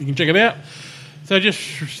website. You can check it out. So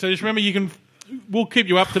just remember, we'll keep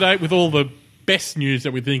you up to date with all the best news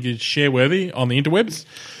that we think is share worthy on the interwebs,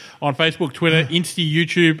 on Facebook, Twitter, Insta,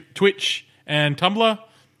 YouTube, Twitch, and Tumblr,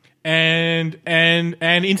 and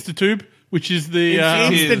Instatube, which is the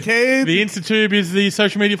Instatube. The Instatube is the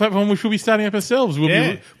social media platform which we'll be starting up ourselves. We'll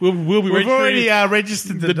Yeah. be we'll be We've already registering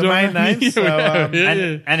registered the domain name. Yeah, So, we have,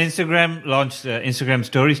 yeah. And Instagram launched Instagram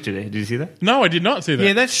stories today. Did you see that? No, I did not see that.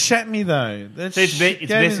 yeah, that shat me though. That So it's gave me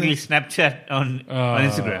basically the- Snapchat on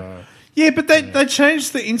Instagram. Yeah, but they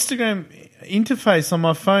changed the Instagram interface on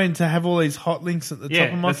my phone to have all these hot links at the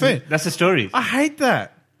top of my feed. That's the story. I hate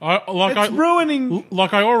that. It's ruining.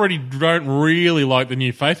 Like, I already don't really like the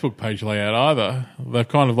new Facebook page layout either. They've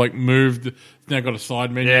kind of like moved. It's now got a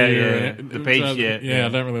side menu. Yeah. The page, So, yeah. I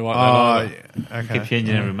don't really like that Oh, either. yeah. Okay. Keep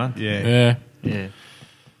changing every month. Yeah. Yeah.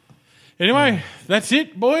 Anyway, that's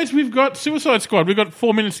it, boys. We've got Suicide Squad. We've got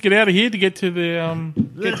 4 minutes to get out of here to get to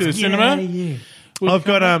the cinema. I've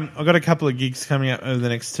got a couple of gigs coming up over the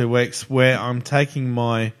next 2 weeks where I'm taking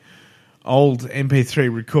my old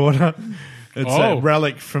MP3 recorder. It's a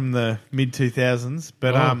relic from the mid 2000s,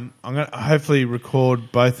 but I'm going to hopefully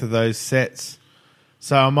record both of those sets.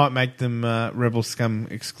 So I might make them Rebel Scum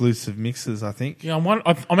exclusive mixes, I think. Yeah,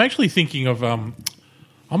 I'm actually thinking of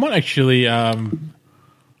I might actually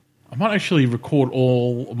record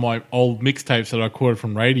all of my old mixtapes that I recorded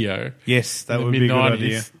from radio. Yes, that in the would be a good mid-90s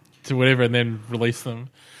idea. to whatever and then release them.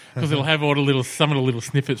 Because it'll have all the little, some of the little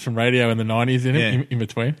snippets from radio in the 90s in it, in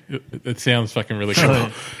between. It sounds fucking really cool.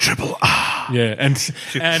 Triple R. Yeah,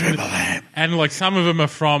 and like some of them are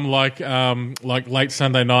from like late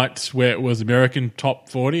Sunday nights where it was American Top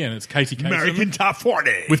 40 and it's Casey Kasem. American Top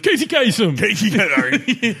 40. With Casey Kasem. Casey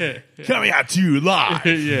Kasem. Coming out to you live.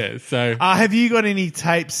 Yeah, so. Have you got any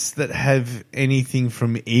tapes that have anything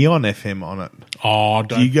from Eon FM on it? Oh,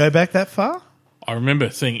 Do you go back that far? I remember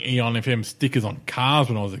seeing Eon FM stickers on cars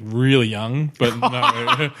when I was really young, but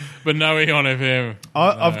no, but no Eon FM.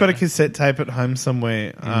 I've got a cassette tape at home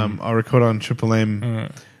somewhere. I record on Triple M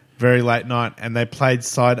very late night, and they played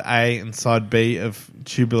side A and side B of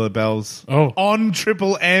Tubular Bells on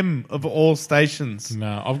Triple M of all stations.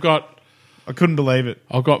 No, I couldn't believe it.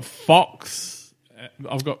 I've got Fox.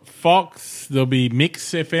 There'll be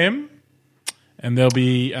Mix FM. And there'll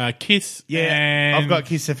be Kiss. Yeah, and I've got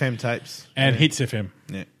Kiss FM tapes. And Hits FM.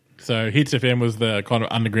 Yeah. So Hits FM was the kind of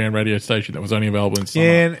underground radio station that was only available in summer.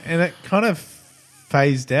 Yeah, and it kind of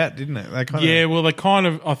phased out, didn't it? I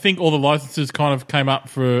think all the licenses kind of came up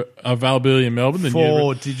for availability in Melbourne.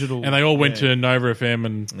 For digital. And they all went to Nova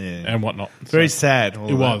FM and whatnot. Very sad.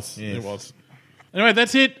 It was. Anyway,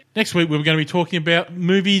 that's it. Next week, we're going to be talking about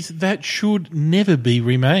movies that should never be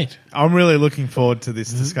remade. I'm really looking forward to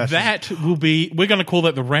this discussion. We're going to call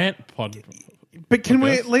that the Rant Pod. But can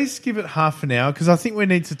we at least give it half an hour? Because I think we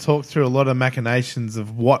need to talk through a lot of machinations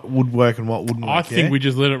of what would work and what wouldn't work. I think we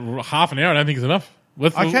just let it half an hour. I don't think it's enough.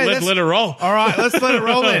 Let's let it roll. All right, let's let it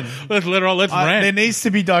roll then. Let's let it roll. Let's rant. There needs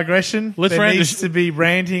to be digression. There needs to be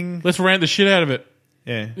ranting. Let's rant the shit out of it.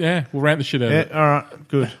 Yeah. Yeah, we'll rant the shit out of it. All right,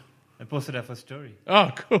 good. I posted our first story. Oh,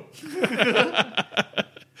 cool.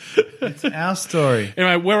 It's our story.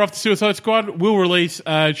 Anyway, we're off to Suicide Squad. We'll release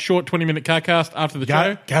a short 20-minute carcast after the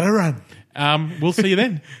show. Gotta run. We'll see you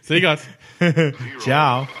then. See you guys.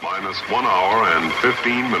 Ciao. Minus 1 hour and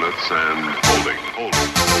 15 minutes and holding.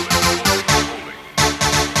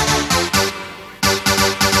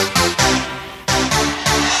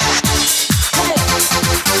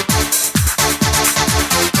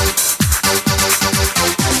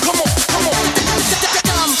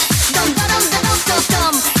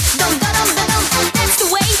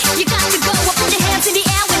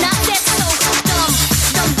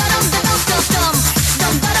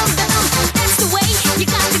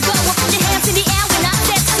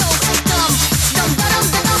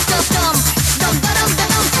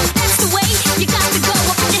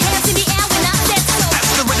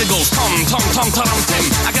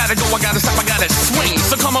 I gotta go, I gotta stop, I gotta swing.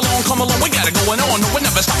 So come along, we gotta go on. No, we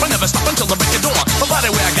never stop until the break of dawn. But by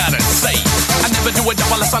the way, I gotta say, I never do a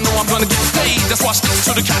job unless I know I'm gonna get paid. That's why I stick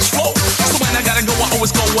to the cash flow. So when I gotta go, I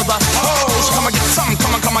always go with a oh. So come and get some,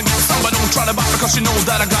 come and get some. But don't try to buy because you know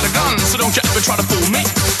that I got a gun. So don't you ever try to fool me.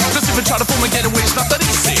 Cause if you try to fool me, get away, it's not that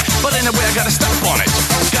easy. But anyway, I gotta step on it.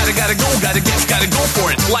 Gotta go, gotta go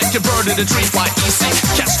for it. Like a bird in a tree, fly easy.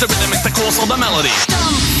 Catch the rhythm, it's the course of the melody.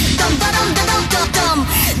 Dum dum dum dum dum dum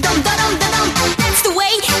dum dum dum dum. That's the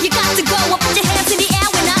way you got to go. Up, put your hands in the air.